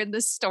later in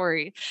this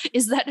story.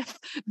 Is that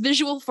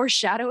visual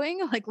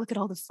foreshadowing? Like, look at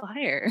all the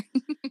fire.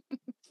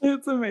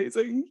 It's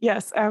amazing.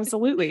 Yes,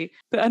 absolutely.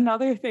 But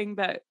another thing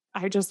that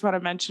I just want to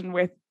mention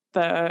with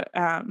the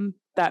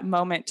that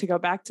moment, to go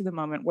back to the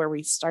moment where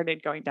we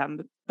started going down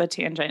the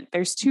tangent,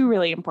 there's 2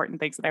 really important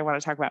things that I want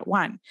to talk about.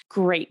 One,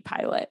 great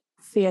pilot.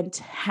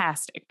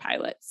 Fantastic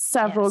pilot.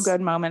 Several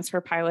good moments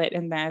for pilot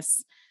in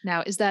this.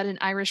 Now, is that an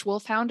Irish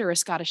wolfhound or a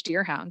Scottish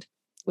deerhound?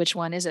 Which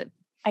one is it?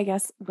 I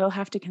guess we'll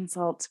have to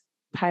consult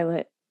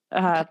pilot,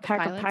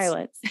 Pack of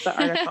Pilots, the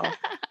article.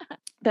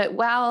 But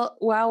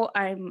while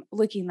I'm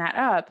looking that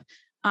up,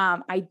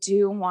 I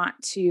do want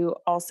to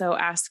also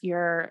ask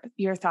your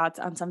thoughts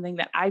on something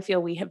that I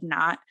feel we have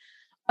not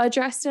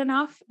addressed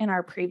enough in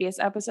our previous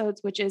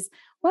episodes, which is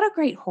what a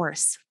great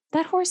horse.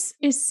 That horse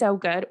is so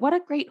good. What a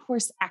great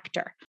horse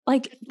actor.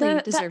 Like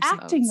the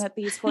acting that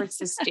these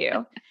horses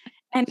do.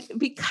 And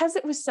because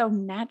it was so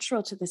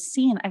natural to the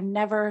scene, I've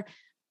never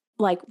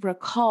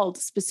recalled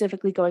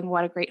specifically going,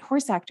 what a great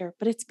horse actor,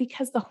 but it's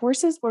because the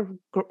horses were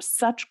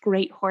such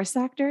great horse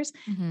actors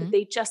that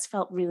they just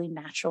felt really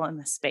natural in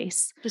the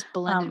space. Just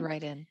blended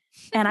right in.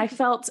 And I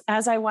felt,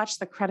 as I watched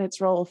the credits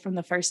roll from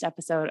the first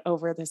episode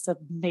over this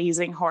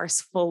amazing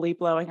horse fully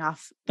blowing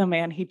off the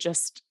man he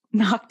just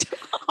knocked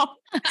off,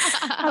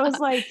 I was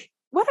like,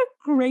 what a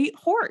great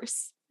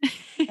horse.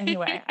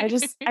 Anyway,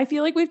 I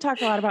feel like we've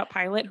talked a lot about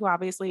Pilot, who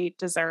obviously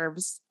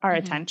deserves our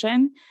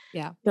attention.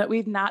 Yeah. But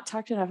we've not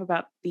talked enough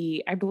about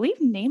the, I believe,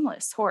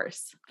 nameless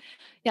horse.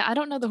 Yeah. I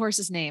don't know the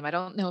horse's name. I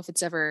don't know if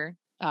it's ever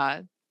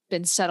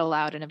been said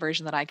aloud in a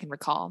version that I can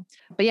recall.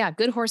 But yeah,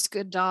 good horse,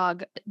 good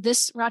dog.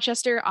 This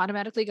Rochester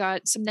automatically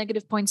got some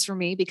negative points for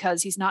me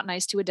because he's not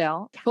nice to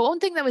Adele. But one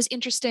thing that was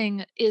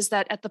interesting is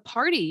that at the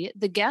party,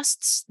 the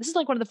guests, this is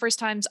like one of the first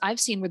times I've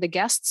seen where the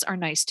guests are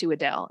nice to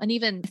Adele. And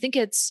even I think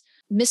it's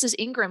Mrs.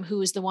 Ingram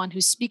who is the one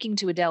who's speaking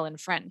to Adele in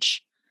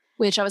French.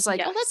 Which I was like,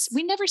 oh,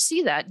 we never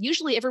see that.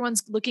 Usually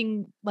everyone's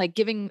looking like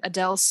giving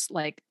Adele's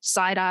like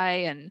side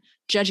eye and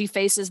judgy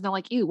faces. And they're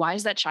like, ew, why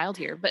is that child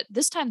here? But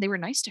this time they were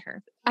nice to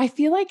her. I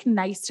feel like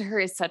nice to her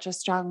is such a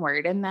strong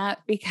word in that,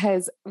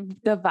 because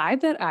the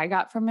vibe that I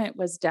got from it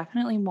was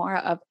definitely more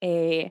of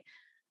a,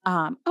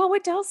 oh,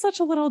 Adele's such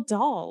a little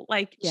doll.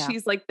 Like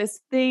she's like this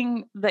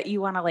thing that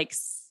you want to like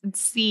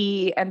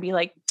see and be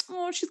like,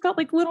 oh, she's got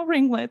like little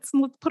ringlets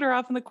and let's put her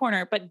off in the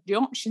corner, but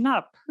she's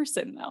not a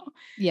person though.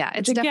 Yeah.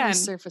 It's definitely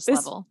surface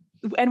level.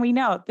 And we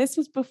know this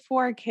was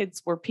before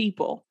kids were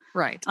people.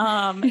 Right.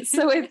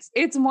 So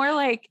it's more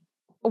like,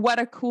 what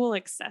a cool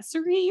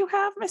accessory you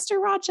have, Mr.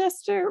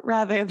 Rochester,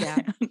 rather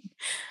than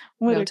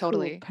what a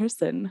cool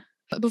person.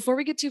 But before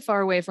we get too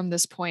far away from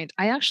this point,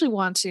 I actually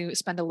want to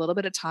spend a little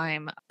bit of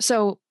time.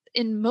 So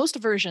in most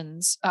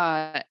versions,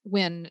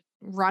 when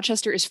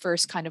Rochester is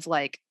first kind of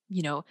like,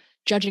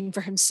 judging for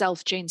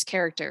himself, Jane's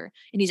character,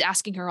 and he's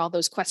asking her all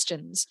those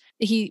questions,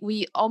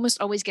 we almost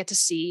always get to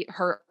see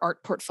her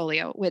art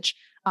portfolio, which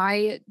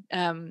I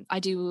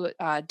do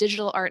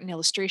digital art and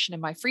illustration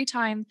in my free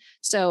time.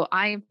 So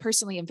I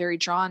personally am very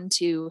drawn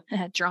to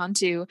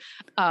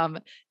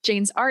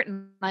Jane's art.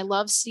 And I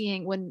love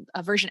seeing when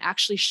a version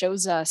actually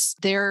shows us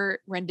their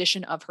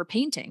rendition of her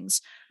paintings.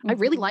 Mm-hmm. I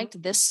really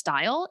liked this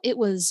style. It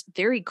was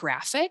very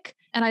graphic.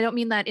 And I don't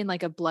mean that in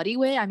like a bloody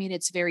way. I mean,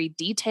 it's very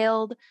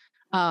detailed.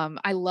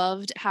 I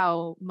loved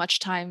how much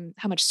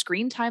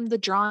screen time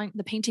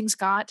the paintings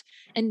got.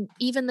 And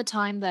even the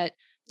time that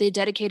they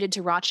dedicated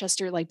to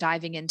Rochester, like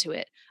diving into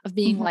it, of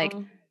being like,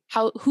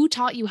 who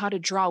taught you how to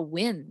draw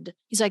wind?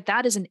 He's like,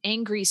 that is an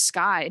angry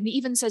sky. And he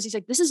even says, he's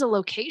like, this is a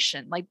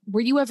location. Like,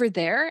 were you ever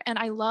there? And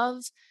I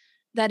love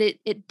that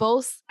it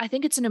both, I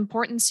think it's an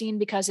important scene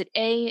because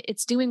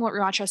it's doing what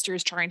Rochester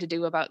is trying to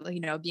do about,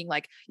 being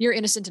like, you're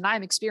innocent and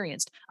I'm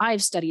experienced.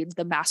 I've studied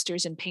the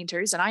masters and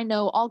painters and I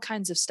know all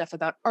kinds of stuff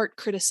about art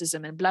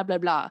criticism and blah, blah,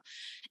 blah.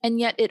 And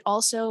yet it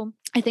also,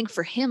 I think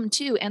for him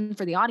too, and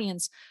for the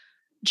audience,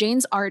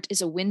 Jane's art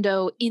is a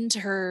window into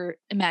her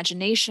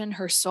imagination,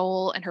 her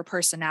soul, and her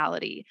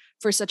personality.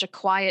 For such a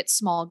quiet,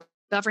 small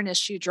governess,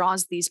 she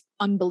draws these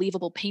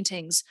unbelievable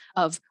paintings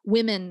of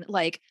women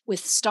like with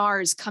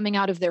stars coming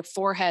out of their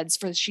foreheads,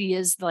 for she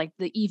is like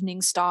the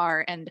evening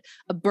star, and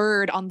a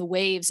bird on the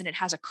waves, and it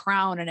has a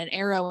crown and an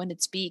arrow in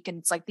its beak. And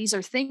it's like, these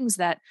are things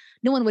that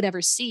no one would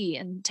ever see.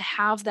 And to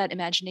have that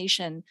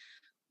imagination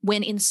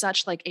when in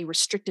such like a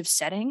restrictive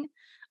setting,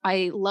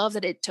 I love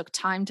that it took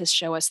time to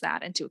show us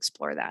that and to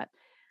explore that.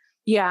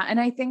 Yeah. And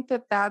I think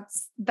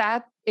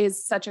that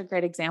is such a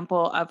great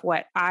example of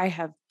what I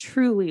have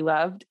truly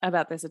loved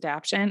about this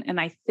adaptation. And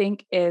I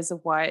think is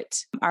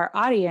what our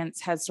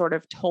audience has sort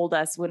of told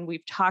us when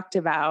we've talked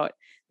about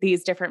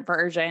these different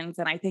versions.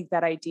 And I think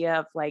that idea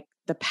of like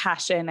the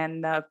passion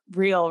and the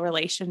real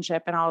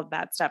relationship and all of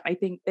that stuff, I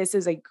think this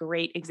is a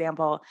great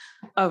example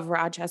of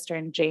Rochester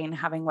and Jane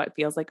having what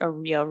feels like a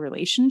real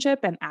relationship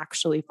and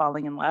actually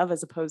falling in love,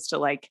 as opposed to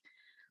like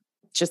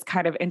just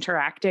kind of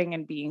interacting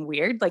and being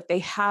weird. Like they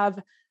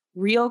have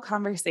real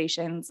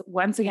conversations.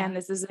 Once again,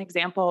 this is an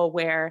example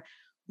where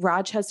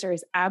Rochester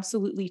is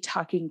absolutely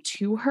talking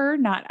to her,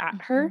 not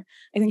at her.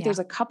 I think there's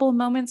a couple of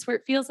moments where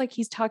it feels like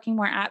he's talking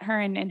more at her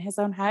and in his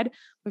own head,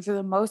 but for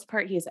the most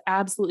part, he is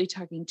absolutely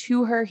talking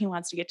to her. He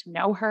wants to get to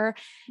know her.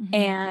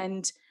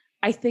 And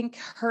I think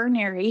her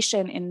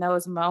narration in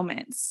those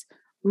moments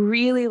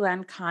really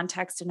lend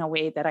context in a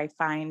way that I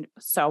find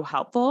so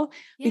helpful,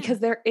 because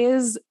there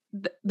is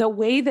the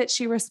way that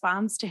she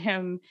responds to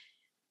him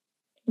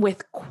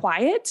with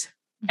quiet,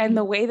 and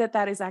the way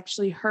that is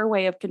actually her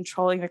way of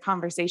controlling the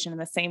conversation in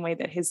the same way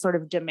that his sort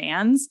of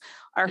demands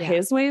are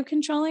his way of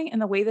controlling,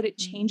 and the way that it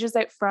changes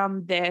it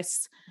from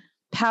this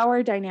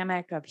power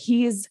dynamic of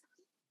he's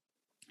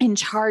in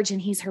charge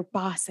and he's her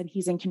boss and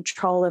he's in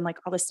control and like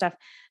all this stuff,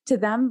 to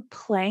them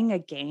playing a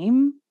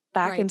game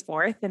back and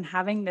forth and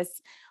having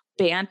this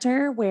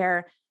banter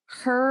where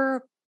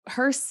her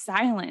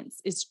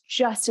silence is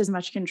just as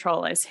much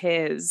control as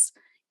his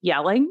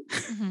yelling.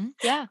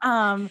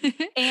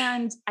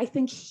 And I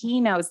think he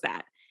knows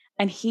that,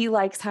 and he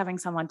likes having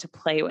someone to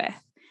play with.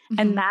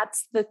 And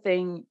that's the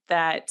thing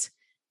that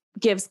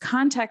gives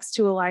context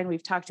to a line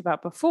we've talked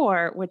about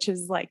before, which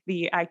is like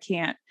I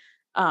can't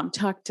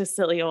talk to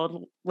silly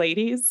old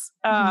ladies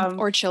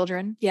or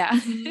children.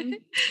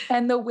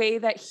 And the way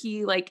that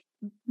he like,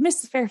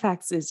 Mrs.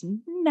 Fairfax is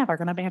never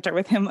going to banter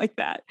with him like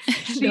that.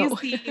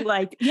 She's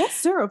like, yes,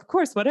 sir, of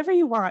course, whatever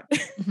you want.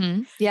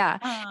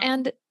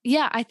 And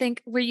I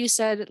think where you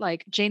said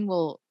like Jane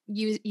will,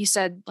 you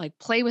said like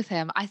play with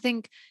him. I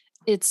think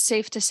it's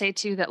safe to say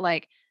too that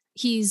like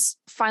he's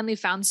finally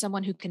found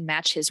someone who can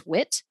match his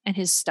wit and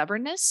his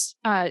stubbornness,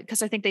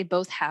 because I think they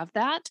both have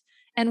that.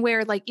 And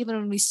where like, even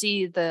when we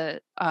see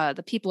the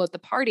people at the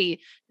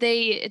party,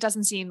 it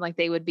doesn't seem like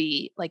they would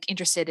be like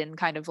interested in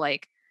kind of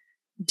like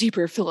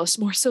deeper,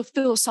 more so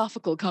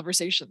philosophical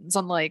conversations,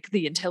 unlike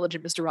the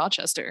intelligent Mr.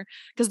 Rochester,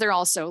 because they're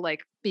also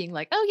like being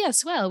like, oh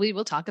yes, well, we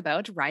will talk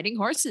about riding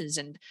horses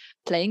and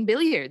playing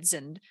billiards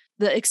and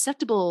the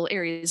acceptable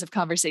areas of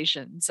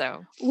conversation.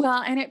 So,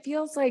 well, and it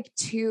feels like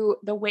too,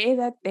 the way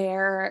that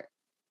they're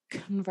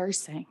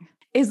conversing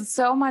is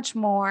so much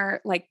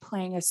more like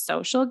playing a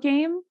social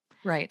game.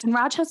 right. And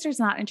Rochester's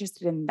not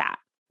interested in that.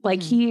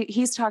 Like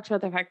he's talked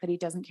about the fact that he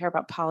doesn't care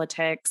about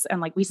politics,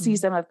 and like we see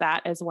some of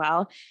that as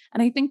well.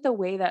 And I think the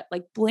way that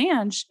like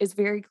Blanche is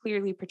very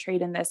clearly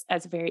portrayed in this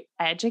as very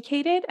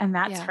educated, and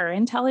that's her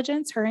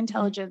intelligence. Her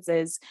intelligence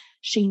is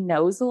she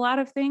knows a lot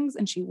of things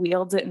and she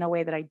wields it in a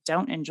way that I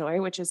don't enjoy,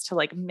 which is to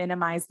like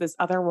minimize this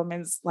other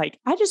woman's like,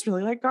 I just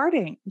really like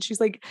gardening. And she's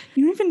like,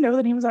 you don't even know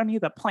the names on any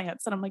of the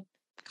plants. And I'm like,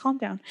 calm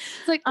down.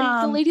 It's like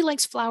the lady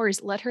likes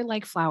flowers. Let her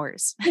like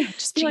flowers. Yeah,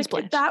 just be like,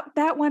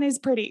 that one is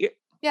pretty.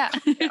 Yeah.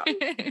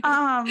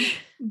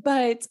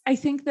 But I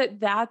think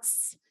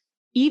that's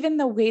even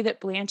the way that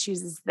Blanche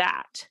uses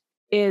that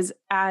is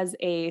as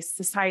a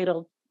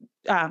societal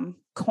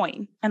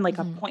coin and like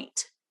a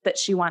point that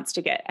she wants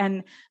to get.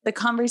 And the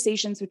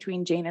conversations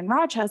between Jane and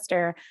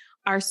Rochester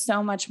are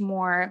so much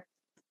more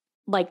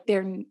like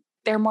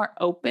they're more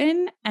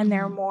open and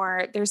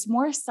there's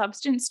more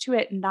substance to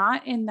it,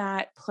 not in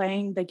that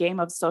playing the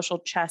game of social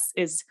chess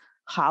is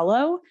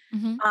hollow.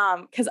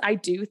 Because I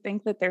do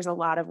think that there's a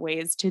lot of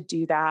ways to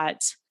do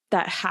that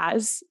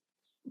has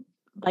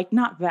like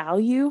not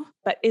value,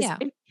 but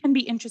it can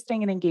be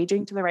interesting and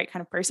engaging to the right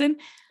kind of person.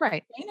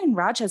 Right. Jane and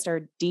Rochester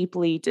are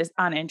deeply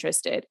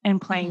uninterested in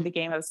playing the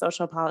game of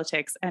social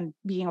politics and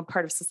being a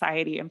part of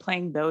society and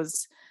playing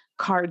those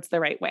cards the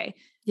right way.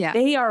 Yeah.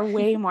 They are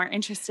way more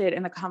interested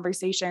in the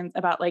conversations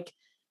about like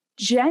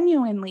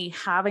genuinely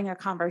having a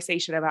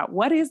conversation about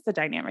what is the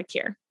dynamic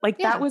here. Like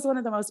that was one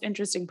of the most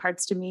interesting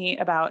parts to me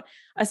about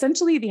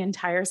essentially the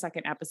entire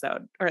second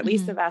episode, or at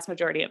least the vast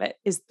majority of it,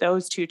 is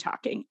those two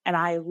talking. And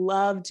I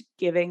loved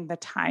giving the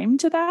time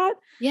to that.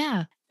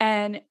 Yeah.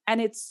 And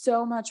it's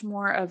so much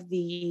more of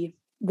the,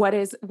 what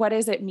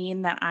does it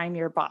mean that I'm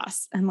your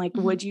boss? And like,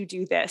 would you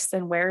do this?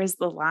 And where is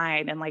the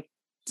line? And like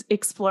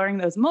exploring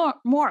those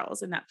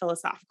morals in that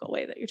philosophical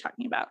way that you're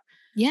talking about.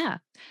 Yeah.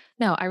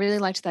 No, I really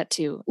liked that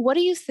too. What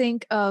do you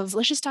think of,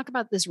 let's just talk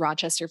about this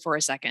Rochester for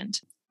a second.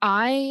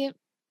 I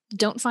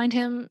don't find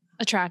him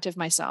attractive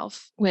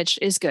myself, which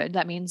is good.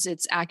 That means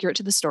it's accurate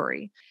to the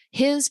story.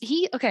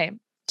 Okay.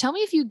 Tell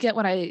me if you get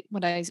what I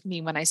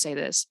mean when I say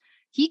this.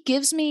 He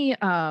gives me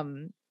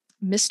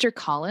Mr.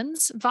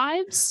 Collins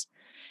vibes.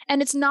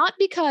 And it's not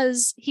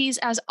because he's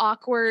as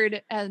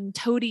awkward and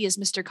toady as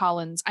Mr.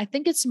 Collins. I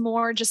think it's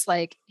more just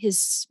like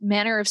his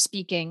manner of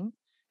speaking.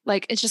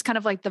 Like, it's just kind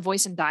of like the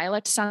voice and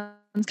dialect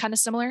sounds kind of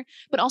similar,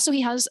 but also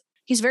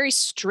he's very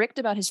strict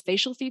about his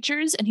facial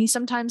features. And he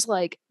sometimes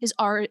like his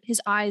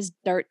eyes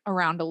dart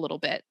around a little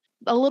bit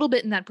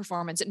in that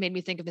performance. It made me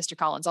think of Mr.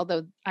 Collins,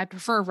 although I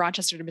prefer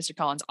Rochester to Mr.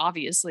 Collins,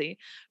 obviously.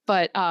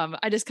 But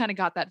I just kind of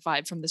got that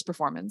vibe from this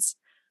performance.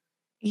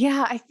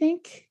 Yeah, I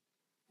think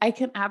I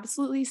can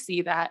absolutely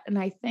see that. And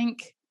I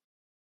think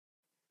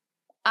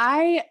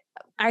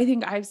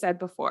I've said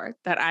before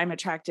that I'm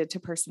attracted to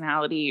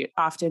personality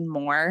often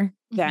more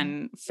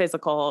than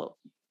physical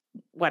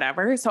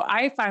whatever. So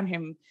I found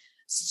him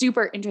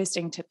super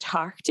interesting to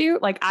talk to.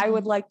 Like I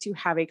would like to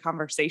have a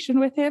conversation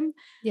with him.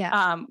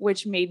 Yeah.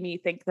 Which made me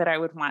think that I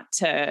would want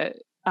to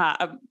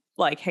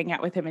like hang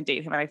out with him and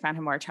date him. And I found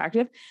him more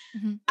attractive.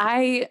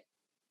 I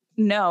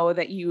know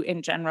that you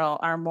in general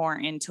are more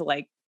into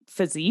like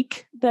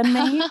physique than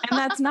me. And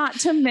that's not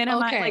to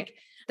minimize like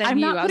I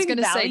was going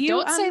to say,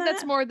 don't say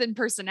that's more than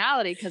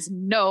personality, because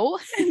no.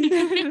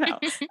 No.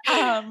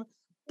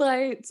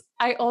 But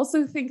I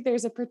also think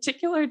there's a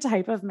particular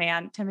type of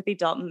man, Timothy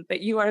Dalton,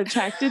 that you are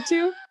attracted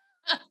to.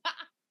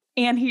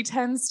 And he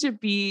tends to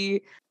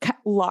be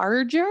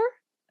larger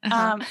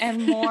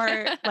and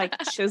more like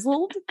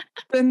chiseled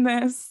than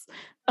this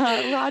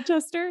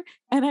Rochester.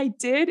 And I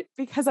did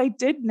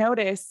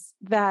notice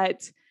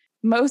that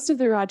most of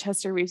the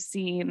Rochester we've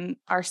seen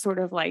are sort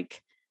of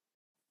like,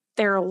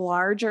 they're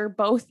larger,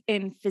 both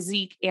in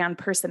physique and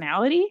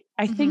personality.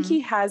 I think he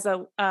has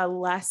a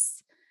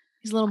less,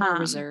 he's a little more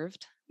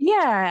reserved.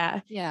 Yeah.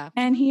 Yeah.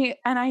 And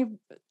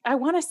I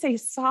want to say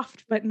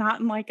soft, but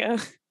not in like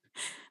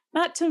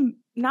not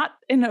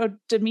in a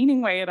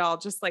demeaning way at all.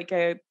 Just like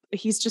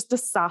he's just a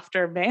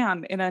softer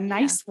man in a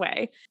nice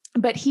way.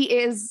 But he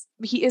is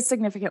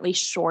significantly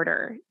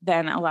shorter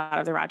than a lot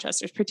of the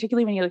Rochesters,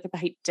 particularly when you look at the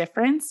height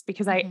difference,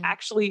 because I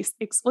actually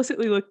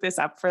explicitly looked this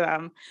up for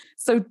them.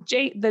 So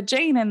the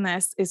Jane in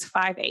this is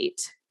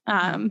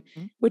 5'8",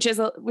 which was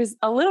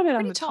a little bit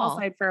on the tall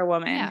side for a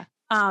woman. Yeah.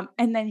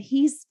 And then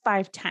he's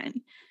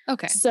 5'10".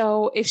 Okay.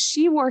 So if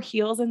she wore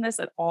heels in this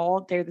at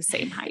all, they're the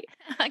same height.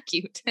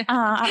 Cute.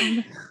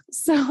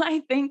 So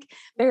I think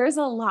there is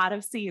a lot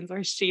of scenes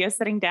where she is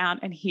sitting down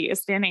and he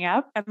is standing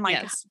up and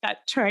like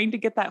that trying to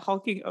get that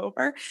hulking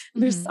over.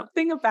 There's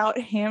something about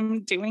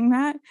him doing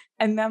that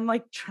and them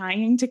like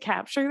trying to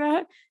capture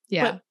that,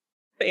 but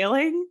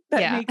failing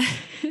that makes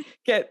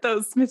get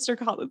those Mr.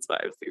 Collins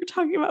vibes that you're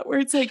talking about, where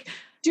it's like,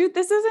 dude,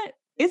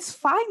 it's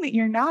fine that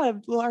you're not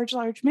a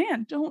large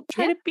man. Don't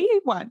try to be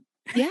one.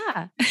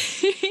 Yeah.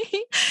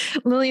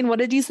 Lillian, what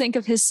did you think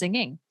of his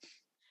singing?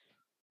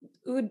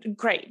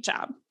 Great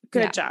job.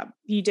 Good job.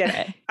 You did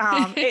it.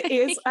 It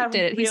is a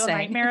real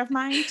nightmare of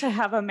mine to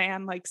have a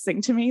man like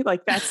sing to me.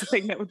 Like that's the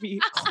thing that would be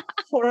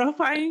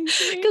horrifying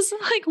to me. Because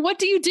like, what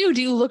do?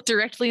 Do you look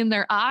directly in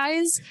their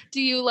eyes?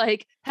 Do you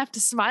like have to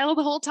smile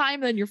the whole time?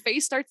 And then your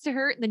face starts to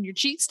hurt and then your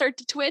cheeks start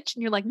to twitch.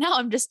 And you're like, no,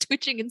 I'm just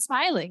twitching and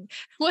smiling.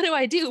 What do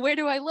I do? Where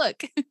do I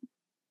look? And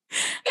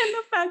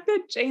the fact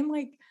that Jane,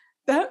 like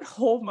that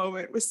whole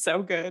moment was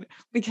so good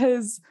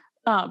because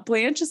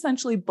Blanche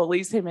essentially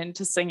bullies him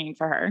into singing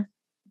for her.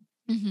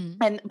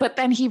 But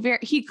then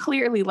he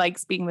clearly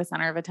likes being the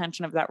center of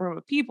attention of that room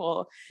of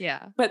people.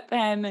 Yeah. But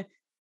then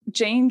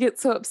Jane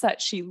gets so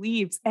upset she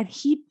leaves and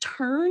he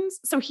turns.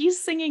 So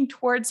he's singing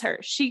towards her.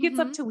 She gets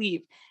up to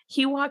leave.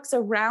 He walks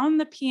around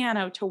the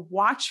piano to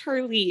watch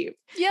her leave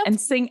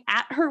and sing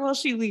at her while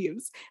she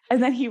leaves.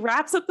 And then he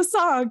wraps up the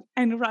song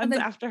and runs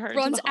after her.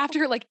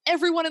 Like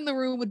everyone in the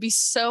room would be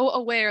so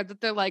aware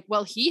that they're like,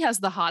 well, he has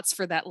the hots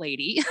for that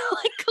lady.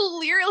 Like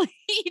clearly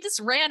he just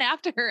ran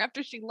after her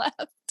after she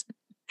left.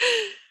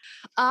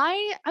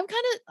 I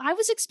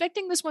was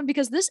expecting this one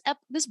because this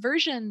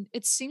version,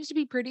 it seems to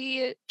be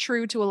pretty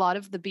true to a lot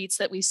of the beats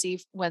that we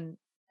see when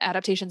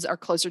adaptations are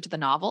closer to the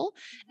novel.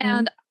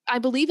 And I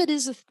believe it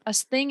is a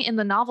thing in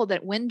the novel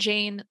that when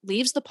Jane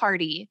leaves the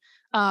party,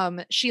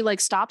 she like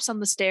stops on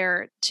the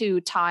stair to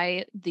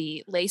tie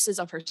the laces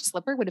of her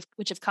slipper,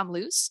 which have come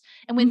loose.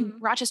 And when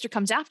Rochester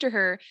comes after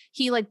her,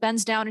 he like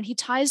bends down and he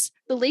ties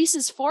the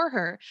laces for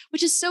her,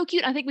 which is so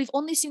cute. I think we've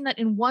only seen that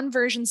in one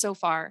version so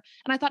far.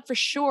 And I thought for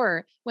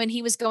sure when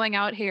he was going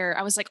out here,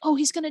 I was like, oh,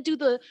 he's going to do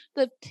the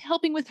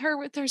helping with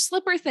her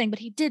slipper thing, but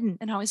he didn't.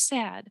 And I was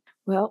sad.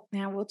 Well,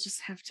 now we'll just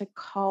have to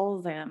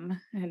call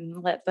them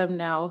and let them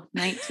know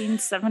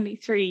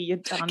 1973, you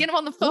done. Get him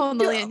on the phone,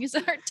 Lillian. Use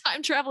our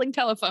time traveling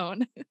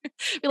telephone.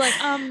 Be like,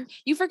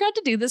 you forgot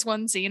to do this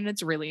one scene and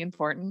it's really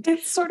important.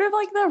 It's sort of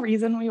like the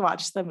reason we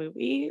watched the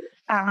movie.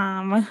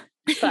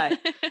 But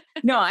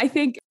no, I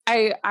think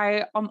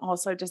I am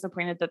also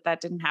disappointed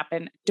that didn't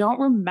happen. Don't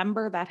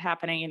remember that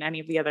happening in any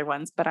of the other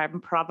ones, but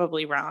I'm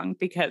probably wrong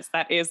because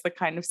that is the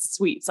kind of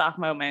sweet, soft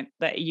moment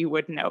that you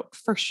would note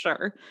for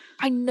sure.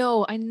 I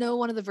know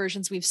one of the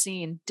versions we've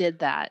seen did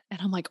that. And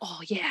I'm like,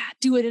 oh yeah,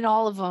 do it in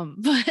all of them.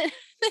 But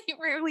they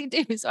rarely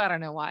do. So I don't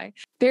know why.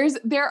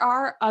 There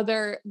are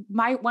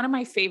one of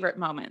my favorite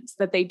moments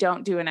that they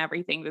don't do in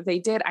everything that they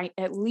did.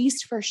 At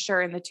least for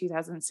sure in the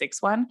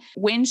 2006 one,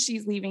 when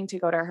she's leaving to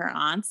go to her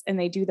aunt's and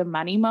they do the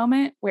money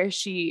moment where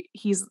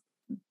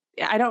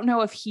I don't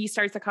know if he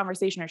starts the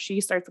conversation or she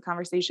starts the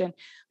conversation,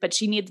 but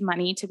she needs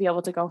money to be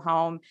able to go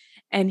home.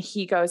 And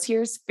he goes,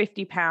 here's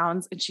 50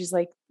 pounds. And she's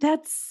like,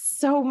 that's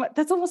so much.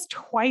 That's almost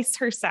twice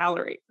her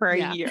salary for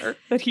a year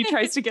that he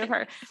tries to give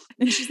her.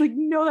 And she's like,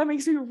 no, that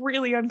makes me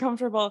really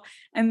uncomfortable.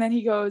 And then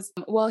he goes,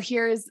 well,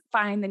 here's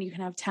fine. Then you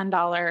can have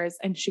 $10.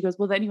 And she goes,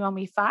 well, then you owe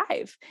me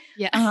 $5.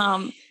 Yeah.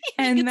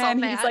 And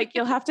then he's like,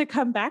 you'll have to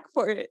come back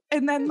for it.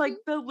 And then like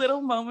the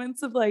little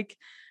moments of like,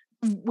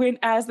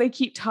 as they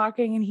keep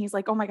talking and he's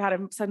like, oh my God,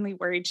 I'm suddenly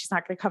worried she's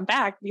not going to come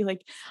back. Be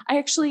like, I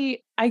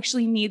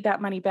actually need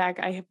that money back.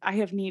 I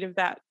have need of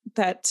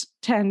that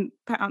 10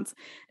 pounds.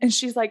 And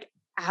she's like,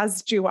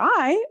 as do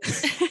I.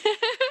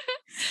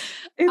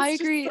 I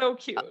agree. So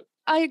cute.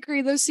 I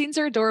agree. Those scenes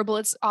are adorable.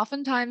 It's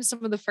oftentimes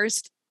some of the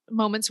first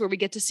moments where we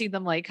get to see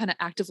them like kind of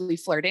actively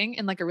flirting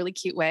in like a really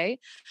cute way.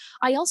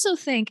 I also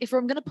think if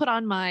I'm going to put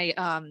on my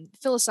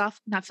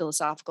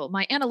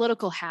my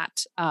analytical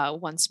hat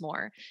once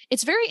more,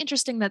 it's very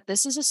interesting that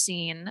this is a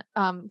scene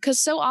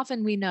because so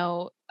often we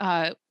know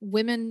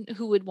women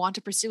who would want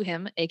to pursue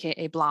him,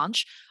 aka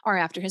Blanche, are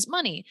after his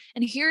money.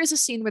 And here is a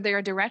scene where they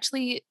are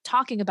directly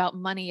talking about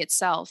money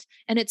itself.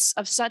 And it's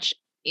of such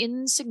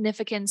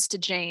insignificance to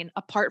Jane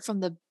apart from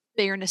the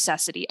bare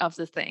necessity of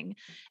the thing.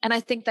 And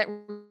I think that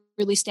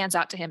really stands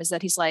out to him is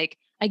that he's like,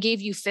 I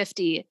gave you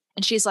 50.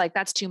 And she's like,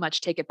 that's too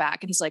much. Take it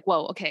back. And he's like,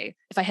 whoa, okay.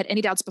 If I had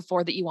any doubts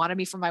before that you wanted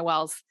me for my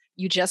wealth,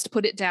 you just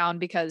put it down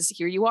because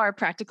here you are,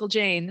 practical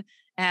Jane.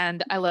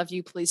 And I love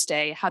you. Please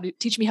stay.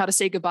 Teach me how to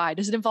say goodbye.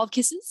 Does it involve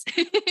kisses?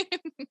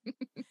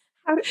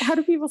 How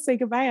do people say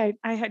goodbye?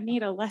 I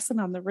need a lesson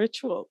on the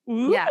ritual.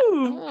 Ooh. Yeah.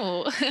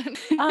 Oh. And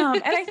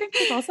I think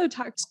we've also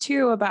talked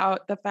too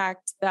about the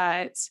fact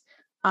that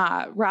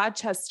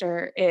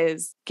Rochester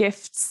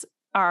gifts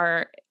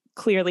are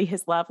clearly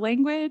his love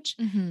language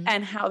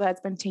and how that's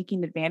been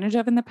taken advantage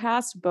of in the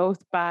past,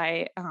 both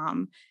by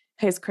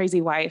his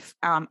crazy wife,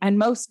 and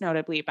most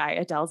notably by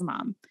Adele's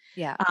mom.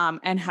 Yeah.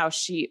 And how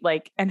she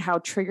and how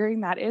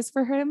triggering that is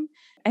for him.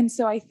 And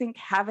so I think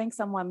having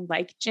someone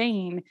like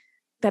Jane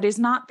that is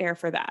not there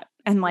for that,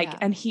 and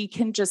and he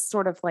can just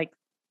sort of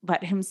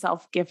let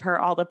himself give her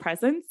all the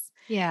presents,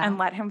 and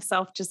let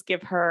himself just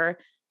give her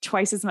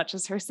twice as much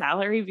as her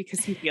salary because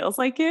he feels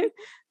like it.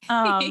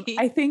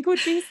 I think would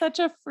be such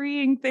a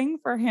freeing thing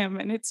for him.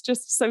 And it's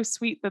just so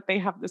sweet that they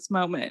have this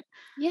moment.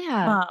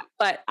 Yeah.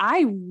 But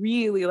I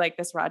really like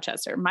this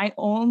Rochester. My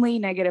only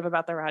negative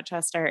about the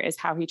Rochester is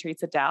how he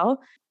treats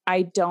Adele.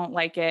 I don't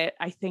like it.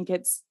 I think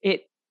it's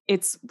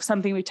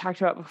something we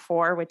talked about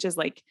before, which is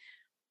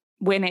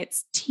when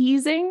it's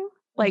teasing,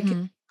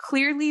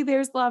 clearly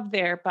there's love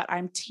there, but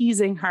I'm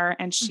teasing her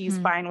and she's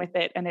fine with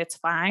it and it's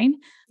fine.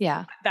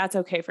 Yeah. That's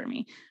okay for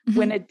me.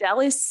 When Adele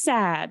is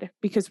sad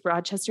because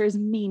Rochester is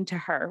mean to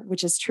her,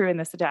 which is true in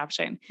this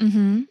adaptation,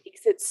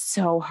 makes it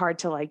so hard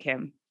to like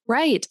him.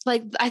 Right.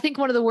 I think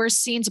one of the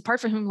worst scenes, apart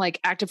from him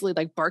actively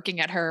barking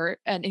at her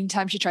and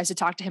anytime she tries to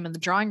talk to him in the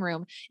drawing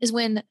room, is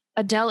when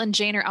Adele and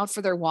Jane are out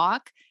for their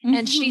walk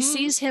and she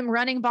sees him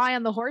running by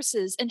on the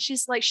horses and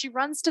she's she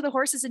runs to the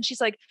horses and she's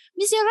like,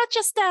 Monsieur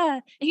Rochester.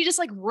 And he just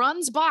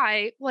runs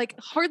by,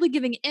 hardly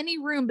giving any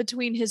room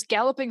between his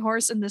galloping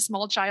horse and the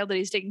small child that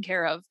he's taking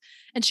care of.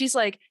 And she's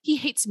like, he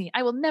hates me.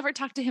 I will never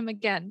talk to him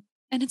again.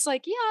 And it's yeah,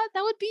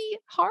 that would be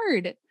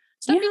hard.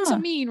 Stop being so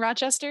mean,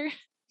 Rochester.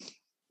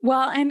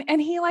 Well,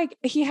 and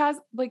he has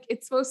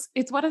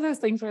it's one of those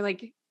things where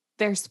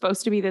there's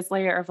supposed to be this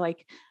layer of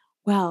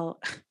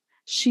well,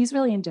 she's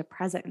really into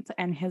presents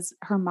and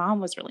her mom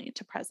was really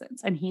into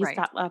presents and he's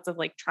got lots of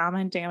trauma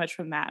and damage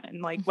from that.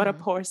 And what a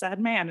poor, sad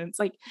man. And it's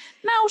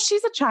no,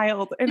 she's a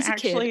child. And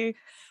actually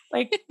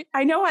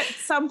I know at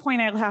some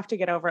point I'll have to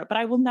get over it, but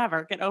I will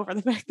never get over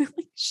the fact that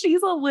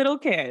she's a little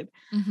kid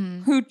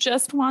who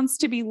just wants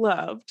to be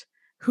loved,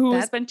 who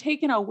has been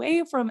taken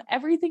away from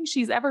everything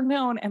she's ever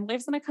known and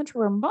lives in a country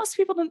where most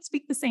people don't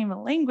speak the same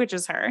language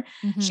as her.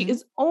 She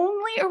is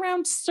only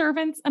around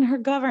servants and her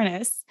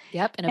governess.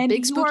 Yep. In a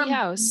big spooky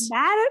house.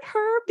 Mad at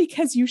her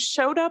because you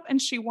showed up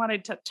and she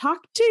wanted to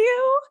talk to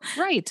you.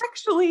 Right.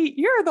 Actually,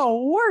 you're the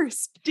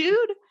worst,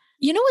 dude.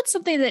 You know what's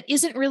something that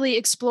isn't really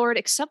explored,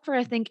 except for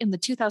I think in the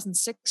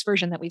 2006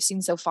 version that we've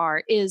seen so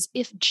far, is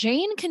if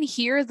Jane can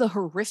hear the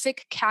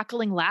horrific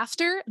cackling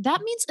laughter,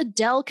 that means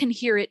Adele can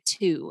hear it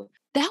too.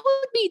 That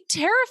would be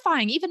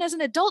terrifying, even as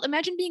an adult.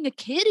 Imagine being a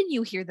kid and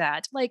you hear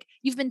that.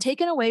 You've been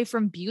taken away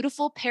from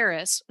beautiful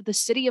Paris, the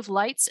city of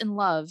lights and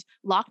love,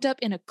 locked up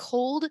in a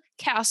cold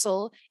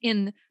castle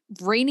in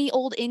rainy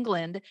old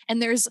England,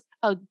 and there's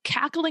a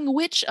cackling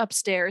witch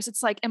upstairs.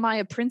 It's am I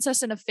a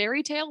princess in a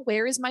fairy tale?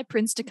 Where is my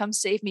prince to come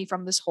save me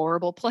from this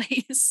horrible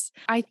place?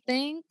 I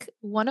think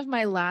one of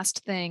my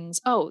last things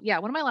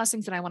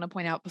that I want to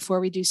point out before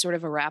we do sort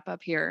of a wrap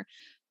up here.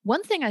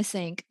 One thing I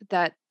think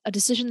that a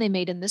decision they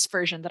made in this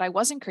version that I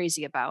wasn't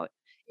crazy about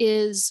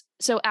is,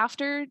 so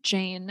after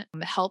Jane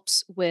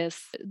helps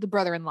with the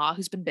brother-in-law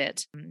who's been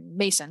bit,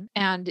 Mason,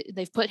 and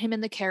they've put him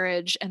in the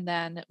carriage, and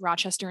then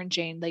Rochester and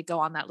Jane, they go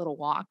on that little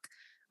walk.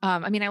 I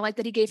like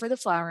that he gave her the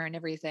flower and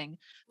everything,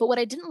 but what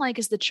I didn't like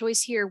is the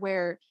choice here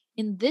where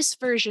in this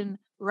version,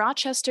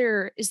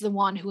 Rochester is the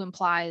one who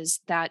implies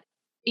that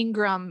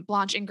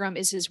Blanche Ingram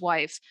is his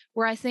wife,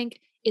 where I think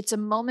it's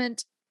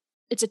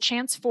a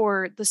chance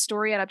for the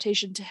story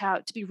adaptation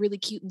to be really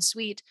cute and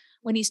sweet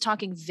when he's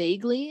talking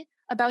vaguely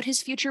about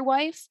his future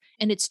wife,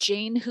 and it's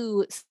Jane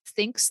who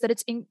thinks that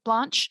it's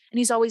Blanche, and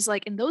he's always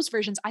in those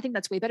versions, I think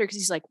that's way better because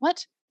he's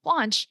what?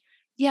 Blanche?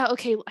 Yeah,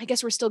 okay, I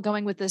guess we're still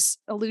going with this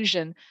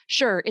illusion.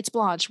 Sure, it's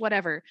Blanche,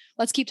 whatever.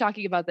 Let's keep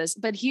talking about this.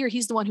 But here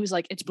he's the one who's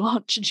it's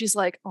Blanche, and she's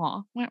aw,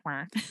 wah,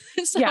 wah.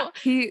 So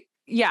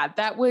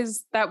that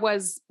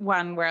was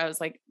one where I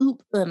was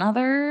oop,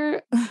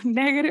 another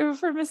negative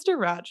for Mr.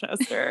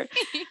 Rochester.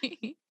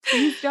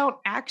 Please don't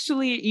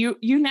actually, you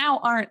now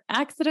aren't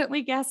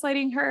accidentally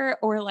gaslighting her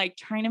or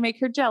trying to make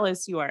her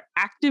jealous. You are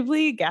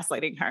actively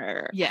gaslighting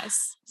her.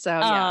 Yes.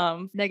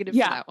 So negative for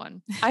that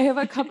one. I have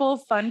a couple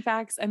of fun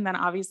facts and then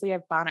obviously I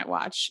have Bonnet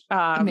Watch.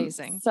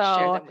 Amazing. So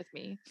share them with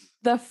me.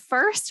 The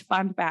first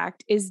fun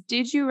fact is,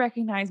 did you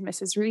recognize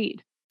Mrs.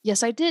 Reed?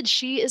 Yes, I did.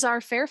 She is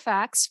our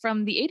Fairfax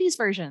from the 80s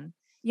version.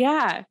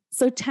 Yeah.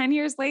 So 10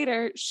 years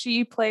later,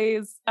 she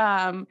plays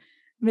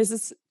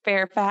Mrs.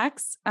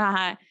 Fairfax.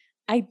 I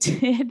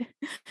did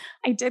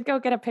go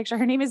get a picture.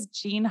 Her name is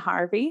Jean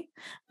Harvey.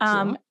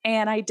 Cool.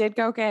 And I did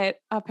go get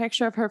a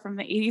picture of her from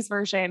the 80s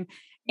version.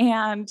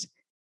 And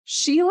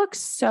she looks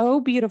so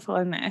beautiful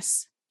in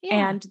this.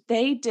 Yeah. And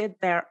they did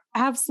their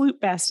absolute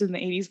best in the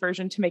 80s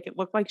version to make it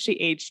look like she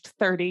aged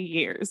 30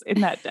 years in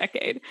that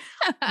decade.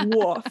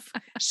 Woof.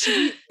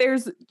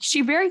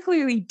 She very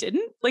clearly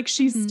didn't.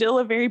 She's still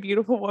a very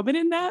beautiful woman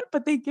in that,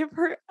 but they give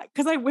her,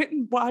 because I went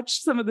and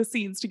watched some of the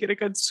scenes to get a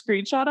good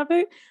screenshot of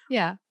it.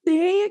 Yeah.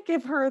 They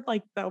give her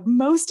the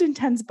most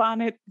intense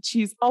bonnet.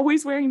 She's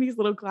always wearing these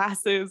little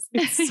glasses.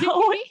 It's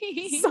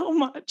so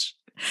much.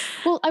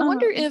 Well, I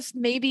wonder if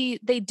maybe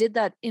they did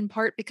that in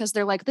part because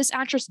they're like, this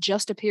actress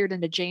just appeared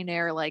into Jane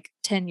Eyre like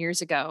 10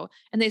 years ago.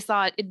 And they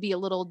thought it'd be a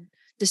little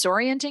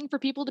disorienting for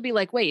people to be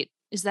like, wait,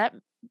 is that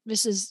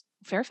Mrs.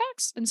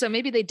 Fairfax? And so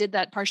maybe they did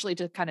that partially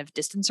to kind of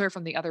distance her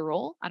from the other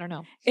role. I don't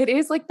know. It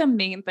is like the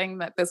main thing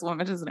that this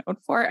woman is known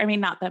for. I mean,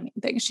 not the main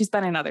thing. She's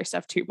been in other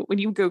stuff too, but when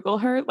you Google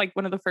her, like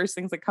one of the first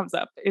things that comes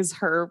up is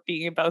her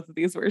being in both of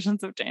these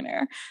versions of Jane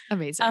Eyre.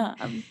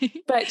 Amazing.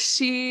 But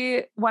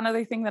one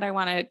other thing that I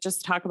want to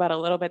just talk about a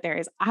little bit there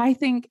is I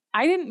think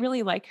I didn't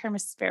really like her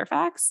Mrs.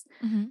 Fairfax.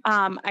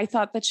 I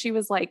thought that she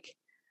was like,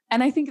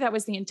 and I think that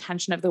was the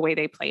intention of the way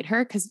they played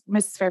her, because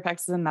Mrs.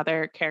 Fairfax is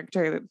another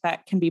character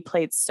that can be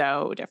played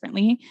so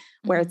differently,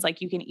 where it's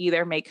like you can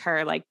either make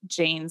her like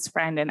Jane's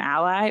friend and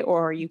ally,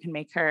 or you can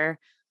make her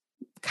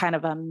kind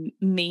of a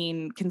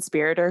mean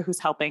conspirator who's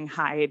helping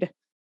hide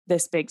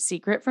this big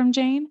secret from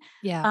Jane.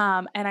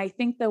 Yeah. And I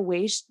think the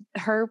way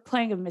her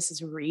playing of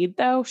Mrs. Reed,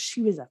 though,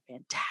 she was a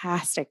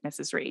fantastic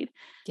Mrs. Reed.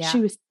 Yeah. She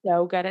was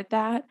so good at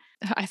that.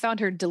 I found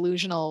her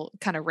delusional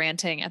kind of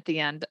ranting at the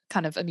end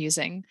kind of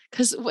amusing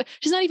because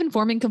she's not even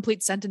forming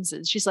complete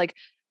sentences. She's like,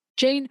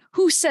 Jane,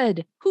 who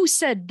said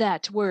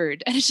that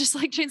word? And it's just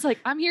like, Jane's like,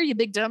 I'm here, you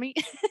big dummy.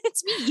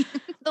 It's me,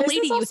 the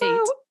lady you hate.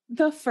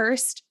 The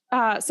first,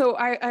 so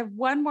I have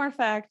one more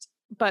fact,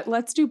 but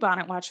let's do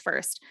Bonnet Watch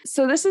first.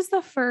 So this is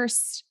the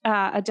first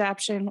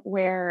adaptation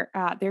where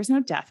there's no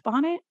death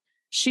bonnet.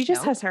 She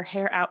just has her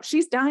hair out.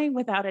 She's dying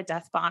without a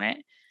death bonnet.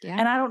 Yeah.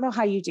 And I don't know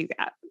how you do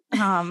that.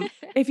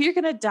 If you're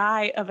going to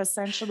die of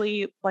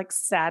essentially like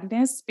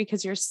sadness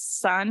because your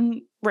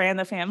son ran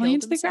the family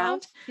into the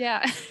ground,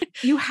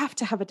 you have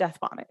to have a death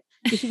bonnet.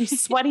 You should be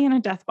sweaty in a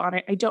death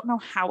bonnet. I don't know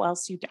how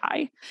else you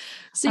die.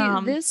 See,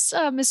 this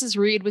Mrs.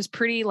 Reed was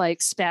pretty like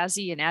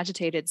spazzy and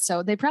agitated.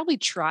 So they probably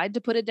tried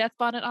to put a death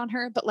bonnet on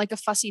her, but like a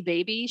fussy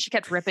baby, she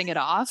kept ripping it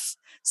off.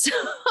 So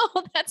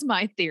that's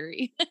my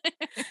theory.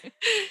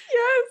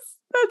 Yes.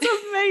 That's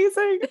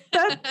amazing.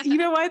 You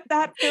know what?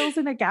 That fills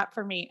in a gap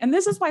for me. And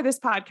this is why this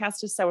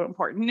podcast is so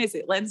important, is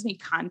it lends me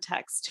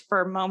context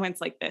for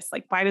moments like this.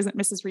 Like, why doesn't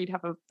Mrs. Reed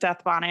have a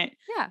death bonnet?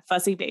 Yeah.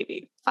 Fussy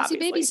baby. Fussy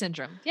baby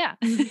syndrome. Yeah.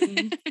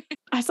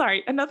 I'm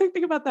sorry. Another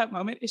thing about that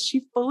moment is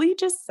she fully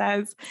just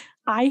says,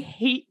 I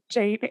hate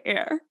Jane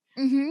Eyre.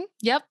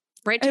 Yep.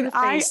 Right to the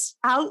face.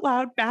 I out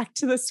loud back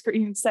to the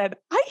screen said,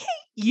 I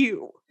hate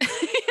you.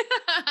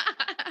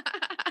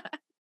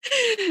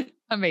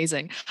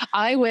 Amazing.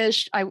 I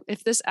wish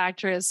if this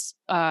actress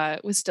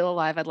was still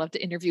alive, I'd love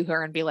to interview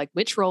her and be like,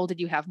 which role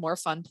did you have more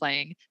fun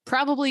playing?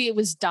 Probably it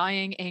was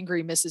dying,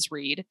 angry Mrs.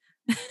 Reed.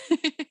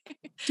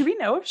 Do we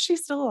know if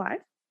she's still alive?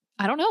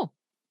 I don't know.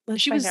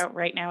 Let's find out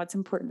right now. It's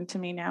important to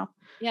me now.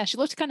 Yeah, she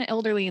looked kind of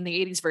elderly in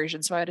the 80s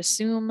version, so I'd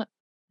assume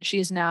she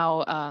is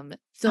now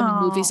filming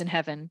movies in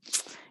heaven.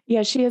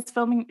 Yeah, she's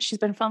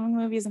been filming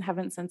movies in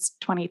heaven since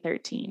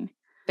 2013.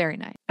 Very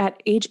nice.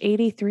 At age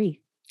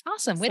 83.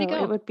 Awesome. Way to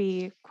go. It would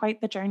be quite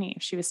the journey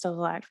if she was still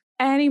alive.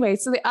 Anyway,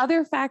 so the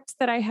other fact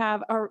that I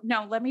have,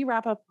 let me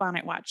wrap up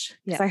Bonnet Watch,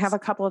 because I have a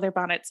couple other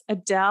bonnets.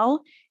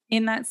 Adele,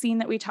 in that scene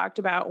that we talked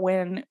about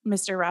when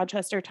Mr.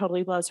 Rochester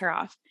totally blows her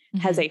off,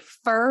 has a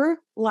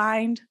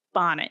fur-lined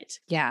bonnet.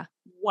 Yeah.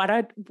 What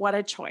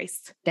a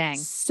choice. Dang.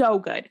 So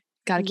good.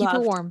 Gotta keep her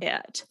warm.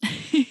 It.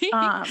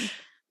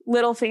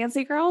 Little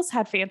Fancy Girls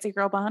had Fancy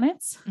Girl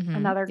bonnets.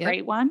 Another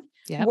great one.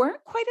 Yep.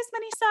 Weren't quite as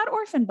many Sad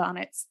Orphan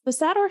bonnets. The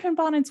Sad Orphan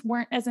bonnets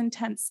weren't as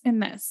intense in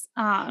this.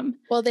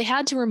 Well, they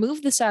had to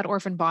remove the Sad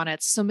Orphan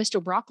bonnets so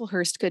Mr.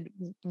 Brocklehurst could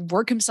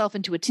work himself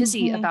into a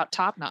tizzy about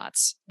top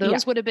knots.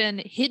 Those would have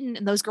been hidden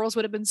and those girls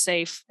would have been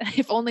safe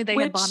if only they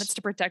had bonnets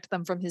to protect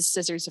them from his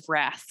scissors of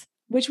wrath.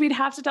 Which we'd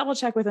have to double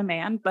check with a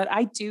man. But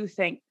I do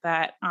think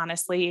that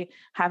honestly,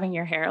 having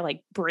your hair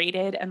like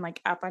braided and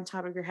like up on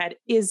top of your head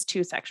is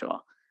too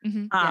sexual.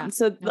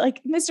 So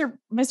like Mr.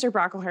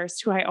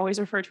 Brocklehurst, who I always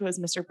refer to as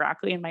Mr.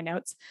 Broccoli in my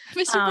notes,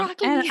 Mr.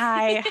 Broccoli. and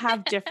I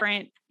have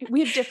we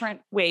have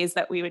different ways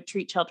that we would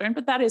treat children,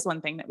 but that is one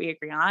thing that we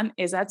agree on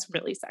is that's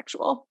really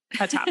sexual,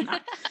 a top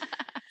knot.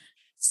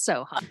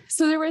 So hot.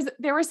 So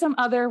there were some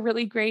other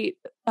really great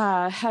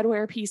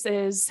headwear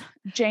pieces.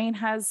 Jane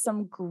has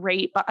some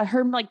great,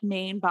 her like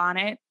main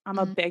bonnet. I'm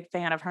a big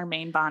fan of her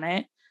main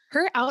bonnet.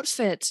 Her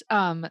outfit,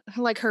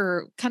 like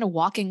her kind of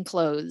walking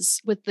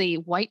clothes with the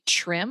white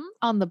trim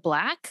on the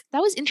black, that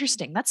was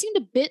interesting. That seemed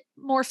a bit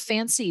more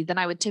fancy than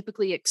I would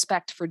typically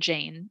expect for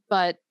Jane,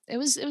 but it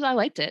was I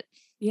liked it.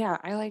 Yeah,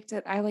 I liked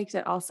it. I liked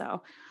it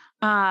also.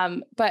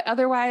 But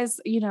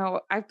otherwise,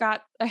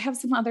 I have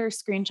some other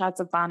screenshots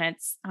of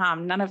bonnets.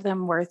 None of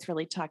them worth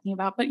really talking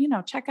about, but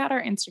check out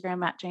our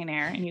Instagram at Jane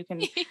Eyre and you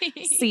can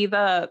see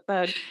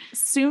the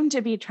soon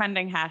to be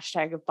trending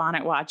hashtag of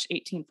Bonnet Watch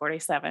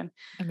 1847.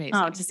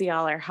 Amazing. To see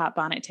all our hot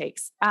bonnet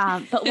takes.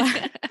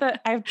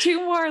 But I have two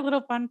more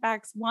little fun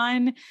facts.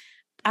 One,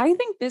 I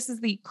think this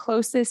is the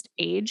closest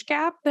age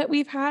gap that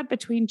we've had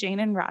between Jane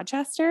and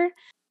Rochester.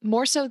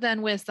 More so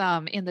than with, the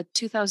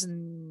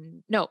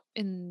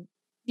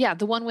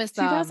one with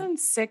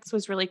 2006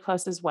 was really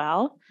close as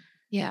well.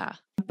 Yeah.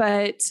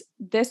 but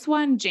this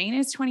one, Jane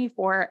is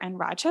 24 and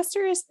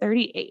Rochester is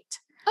 38.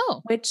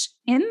 Oh, which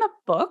in the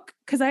book,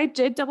 because I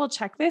did double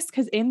check this,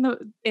 because in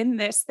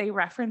this they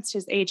referenced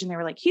his age and they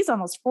were like, he's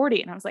almost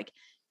 40. And I was like,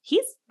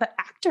 the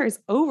actor is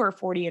over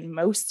 40 in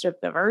most of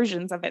the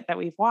versions of it that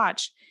we've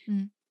watched.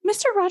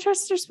 Mr.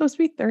 Rochester's supposed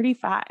to be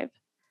 35.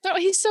 Oh,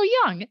 he's so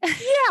young.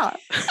 Yeah.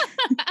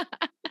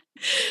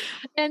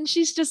 And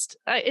she's just,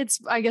 I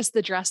guess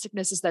the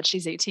drasticness is that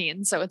she's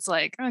 18. So it's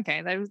like,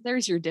 okay,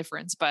 there's your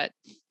difference, but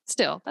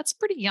still, that's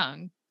pretty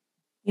young.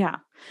 Yeah.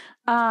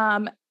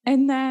 And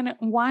then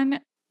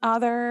one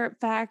other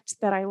fact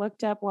that I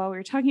looked up while we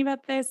were talking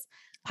about this,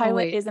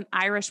 Pilot is an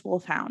Irish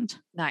wolfhound.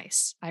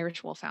 Nice.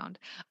 Irish wolfhound.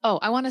 Oh,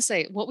 I want to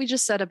say what we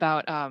just said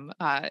about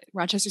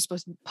Rochester's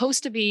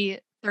supposed to be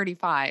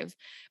 35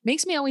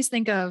 makes me always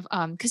think of,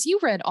 because you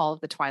read all of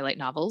the Twilight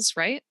novels,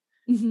 right?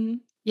 Mm-hmm.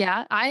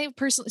 Yeah, I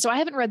personally, so I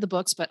haven't read the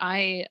books, but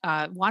I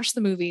watched the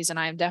movies and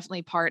I am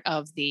definitely part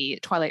of the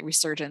Twilight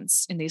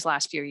resurgence in these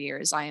last few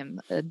years. I am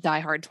a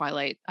diehard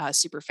Twilight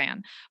super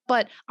fan,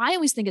 but I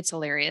always think it's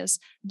hilarious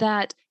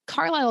that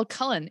Carlisle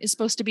Cullen is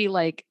supposed to be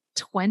like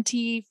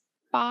 25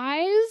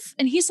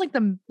 and he's like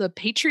the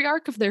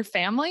patriarch of their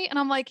family. And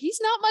I'm like,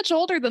 he's not much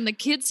older than the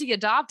kids he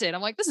adopted.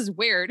 I'm like, this is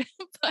weird,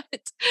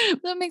 but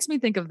that makes me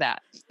think of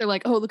that. They're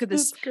like, oh, look at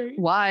this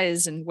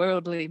wise and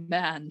worldly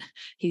man.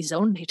 He's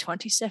only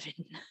 27.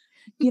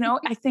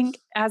 I think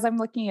as I'm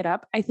looking it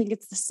up, I think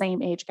it's the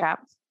same age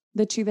gap,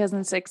 the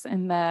 2006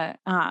 and the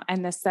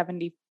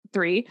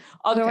 73.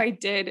 Although I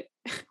did,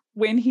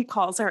 when he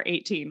calls her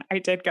 18, I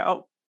did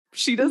go,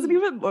 she doesn't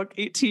even look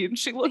 18.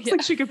 She looks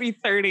like she could be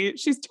 30.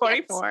 She's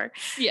 24.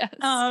 Yes.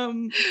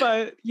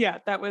 But yeah,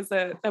 that was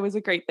a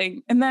great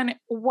thing. And then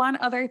one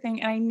other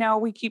thing, and I know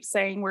we keep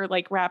saying we're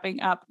like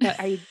wrapping up, but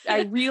I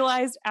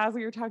realized as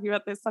we were talking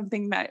about this,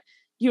 something that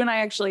you and I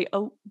actually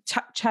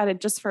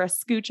chatted just for a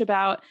scooch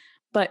about,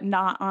 but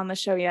not on the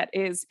show yet,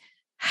 is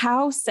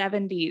how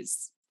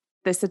 70s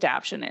this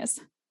adaptation is.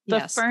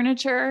 The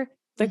furniture,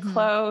 the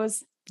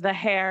clothes, the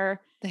hair.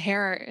 The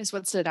hair is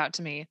what stood out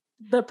to me.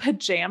 The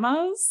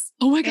pajamas.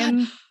 Oh my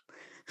God.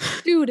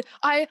 Dude,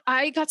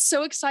 I got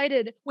so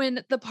excited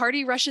when the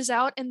party rushes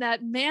out and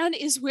that man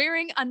is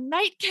wearing a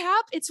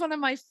nightcap. It's one of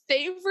my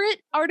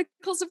favorite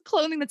articles of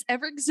clothing that's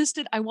ever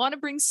existed. I want to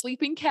bring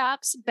sleeping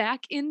caps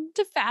back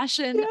into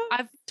fashion. Yeah.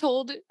 I've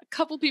told a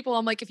couple people,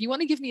 I'm like, if you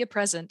want to give me a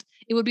present,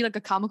 it would be like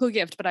a comical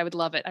gift, but I would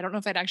love it. I don't know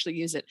if I'd actually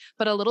use it,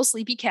 but a little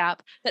sleepy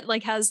cap that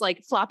like has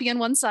like floppy on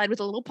one side with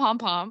a little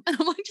pom-pom. And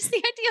I'm like, just the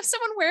idea of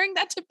someone wearing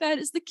that to bed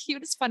is the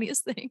cutest,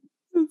 funniest thing.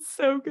 It's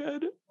so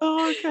good.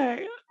 Oh,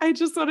 okay. I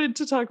just wanted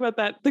to talk about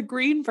that. The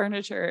green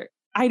furniture.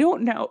 I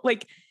don't know.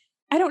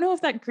 I don't know if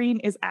that green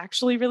is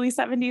actually really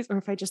 70s or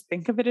if I just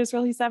think of it as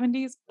really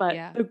 70s,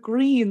 but the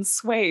green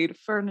suede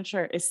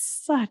furniture is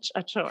such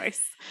a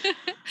choice.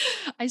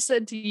 I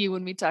said to you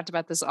when we talked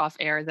about this off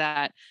air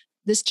that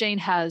this Jane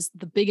has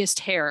the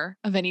biggest hair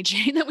of any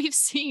Jane that we've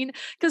seen.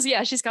 Cause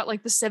she's got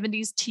like the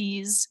 70s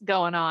tease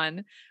going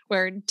on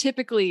where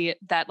typically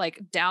that like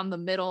down the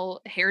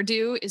middle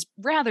hairdo is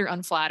rather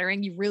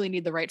unflattering. You really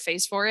need the right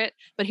face for it.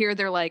 But here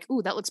they're like,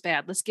 ooh, that looks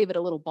bad. Let's give it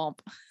a little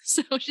bump.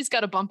 So she's got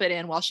to bump it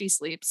in while she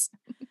sleeps.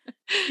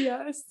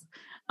 Yes.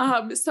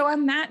 So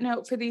on that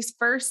note, for these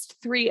first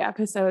 3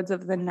 episodes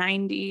of the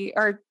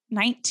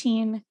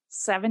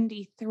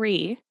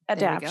 1973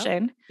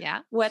 adaptation,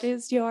 what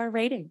is your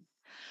rating?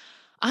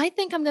 I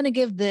think I'm going to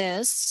give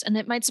this, and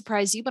it might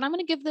surprise you, but I'm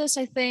going to give this,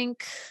 I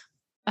think,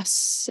 a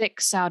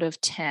 6 out of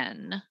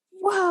 10.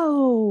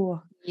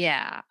 Whoa.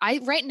 Yeah.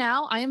 Right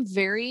now, I am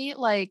very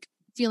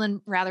feeling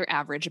rather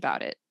average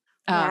about it.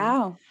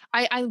 Wow.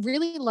 I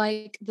really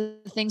like the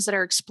things that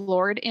are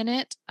explored in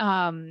it.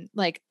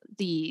 Like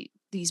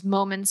these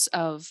moments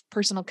of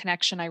personal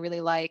connection I really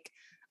like.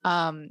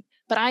 But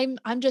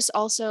I'm just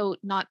also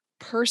not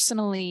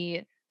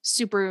personally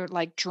super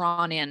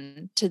drawn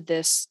in to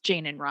this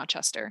Jane and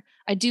Rochester.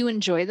 I do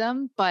enjoy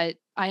them, but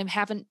I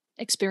haven't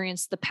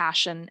experienced the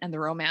passion and the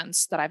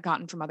romance that I've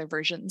gotten from other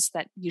versions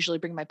that usually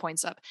bring my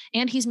points up.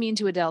 And he's mean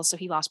to Adele, so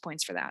he lost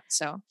points for that.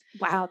 So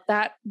wow,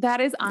 that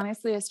is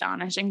honestly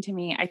astonishing to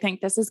me. I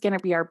think this is going to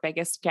be our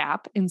biggest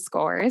gap in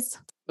scores.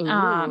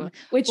 Ooh.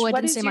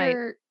 What is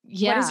your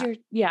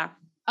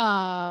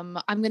I'm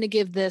going to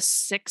give this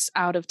 6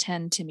 out of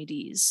 10 Timmy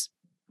D's.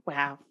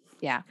 Wow.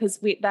 Yeah. Because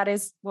that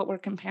is what we're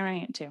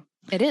comparing it to.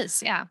 It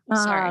is. Yeah.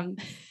 Sorry.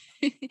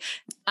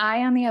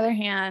 I, on the other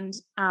hand,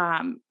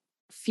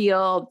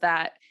 feel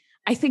that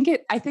I think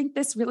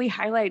this really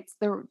highlights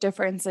the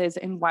differences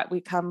in what we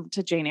come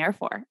to Jane Eyre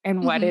for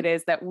and what it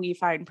is that we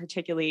find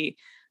particularly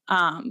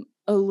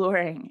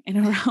alluring in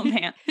a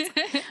romance,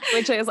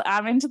 which is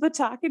I'm into the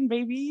talking,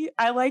 baby.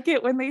 I like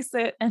it when they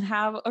sit and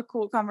have a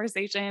cool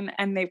conversation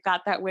and they've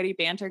got that witty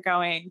banter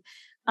going.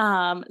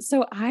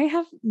 So I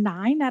have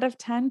 9 out of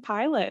 10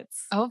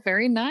 pilots. Oh,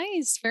 very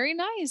nice. Very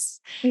nice.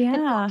 Yeah. And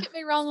don't get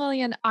me wrong,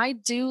 Lillian, I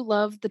do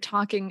love the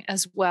talking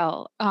as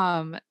well.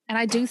 And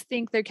I do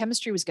think their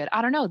chemistry was good.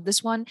 I don't know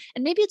this one.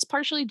 And maybe it's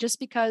partially just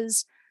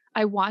because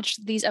I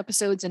watched these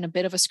episodes in a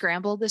bit of a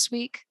scramble this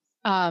week.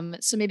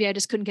 So maybe I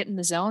just couldn't get in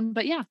the zone,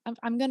 but yeah,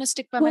 I'm going to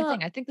stick by my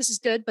thing. I think this is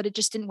good, but it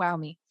just didn't wow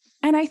me.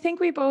 And I think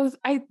we both,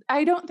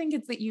 I don't think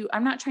it's that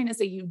I'm not trying to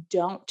say you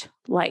don't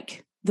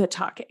like the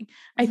talking.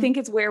 I think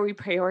it's where we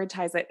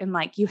prioritize it. And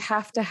like, you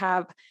have to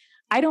have,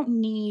 I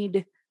don't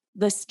need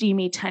the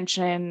steamy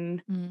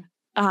tension,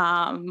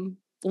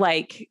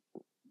 like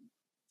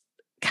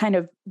kind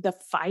of the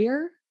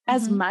fire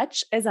as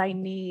much as I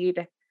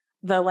need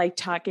the like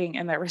talking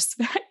and the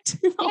respect,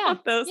 all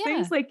of those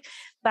things. Like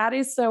that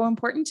is so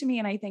important to me.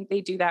 And I think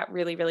they do that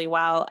really, really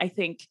well. I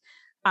think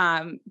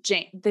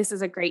Jane, this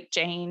is a great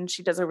Jane.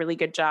 She does a really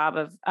good job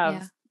of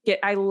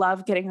I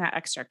love getting that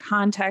extra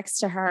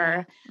context to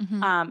her,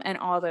 and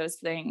all those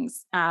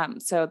things.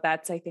 So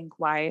that's, I think,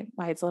 why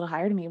it's a little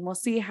higher to me. And we'll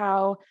see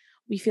how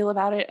we feel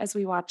about it as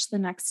we watch the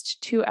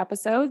next 2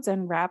 episodes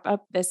and wrap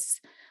up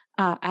this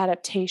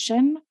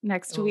adaptation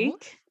next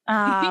week.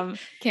 Can't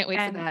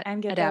wait for that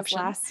and get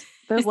adaptation.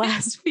 those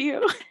last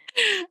few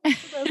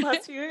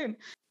in.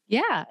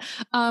 Yeah.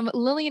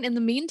 Lillian, in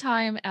the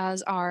meantime,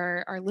 as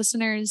our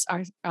listeners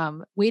are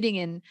waiting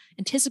in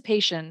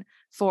anticipation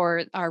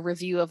for our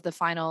review of the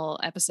final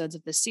episodes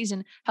of this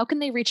season, how can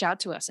they reach out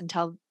to us and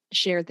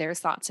share their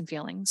thoughts and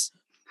feelings?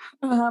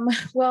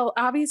 Well,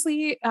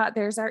 obviously,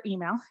 there's our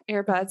email,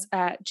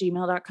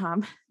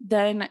 airbuds@gmail.com.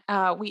 Then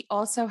we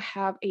also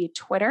have a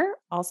Twitter,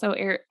 also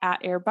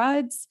at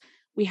airbuds.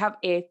 We have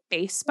a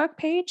Facebook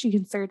page. You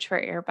can search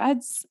for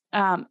Airbuds.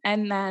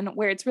 And then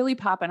where it's really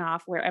popping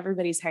off, where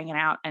everybody's hanging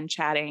out and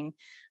chatting,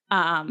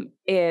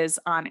 is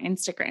on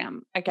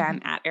Instagram,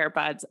 again, at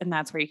Airbuds. And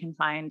that's where you can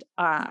find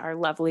our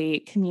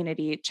lovely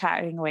community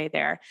chatting away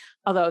there.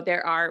 Although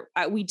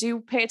we do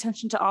pay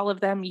attention to all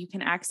of them. You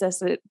can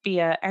access it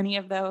via any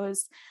of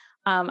those.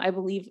 I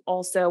believe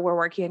also we're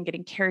working on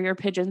getting carrier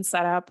pigeons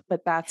set up,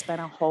 but that's been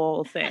a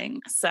whole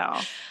thing. So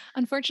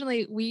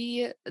unfortunately,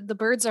 the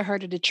birds are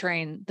harder to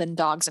train than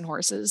dogs and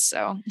horses.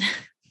 So,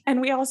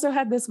 and we also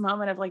had this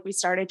moment of like, we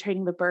started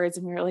training the birds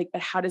and we were like,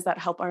 but how does that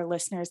help our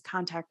listeners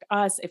contact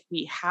us if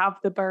we have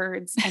the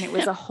birds? And it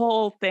was a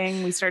whole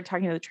thing. We started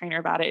talking to the trainer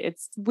about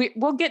it.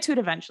 We'll get to it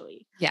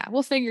eventually. Yeah,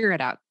 we'll figure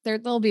it out.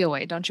 There'll be a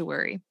way. Don't you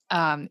worry.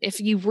 If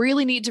you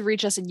really need to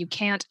reach us and you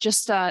can't,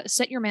 just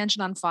set your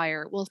mansion on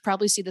fire. We'll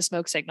probably see the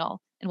smoke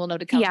signal and we'll know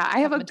to come. Yeah, I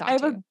have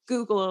a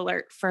Google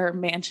alert for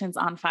mansions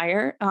on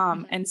fire.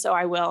 And so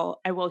I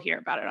will hear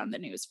about it on the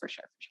news for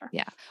sure.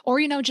 Yeah.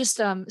 Or, just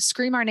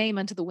scream our name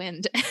into the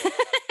wind and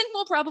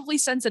we'll probably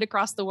sense it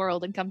across the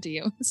world and come to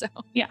you. So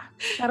yeah,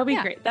 that'll be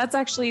great.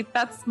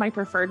 That's my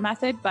preferred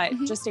method, but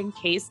just in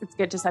case, it's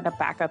good to send a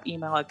backup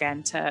email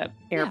again to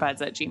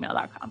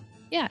airbuds@gmail.com.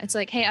 Yeah, it's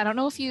like, hey, I don't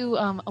know if you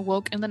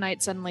awoke in the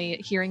night suddenly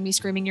hearing me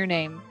screaming your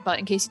name, but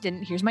in case you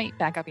didn't, here's my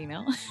backup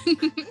email.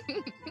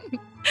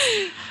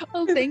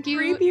 Oh, thank you.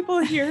 3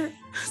 people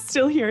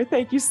still here.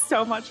 Thank you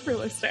so much for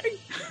listening.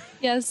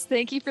 Yes,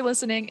 thank you for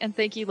listening. And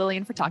thank you,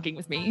 Lillian, for talking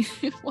with me.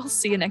 We'll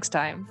see you next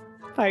time.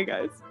 Bye,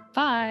 guys.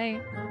 Bye.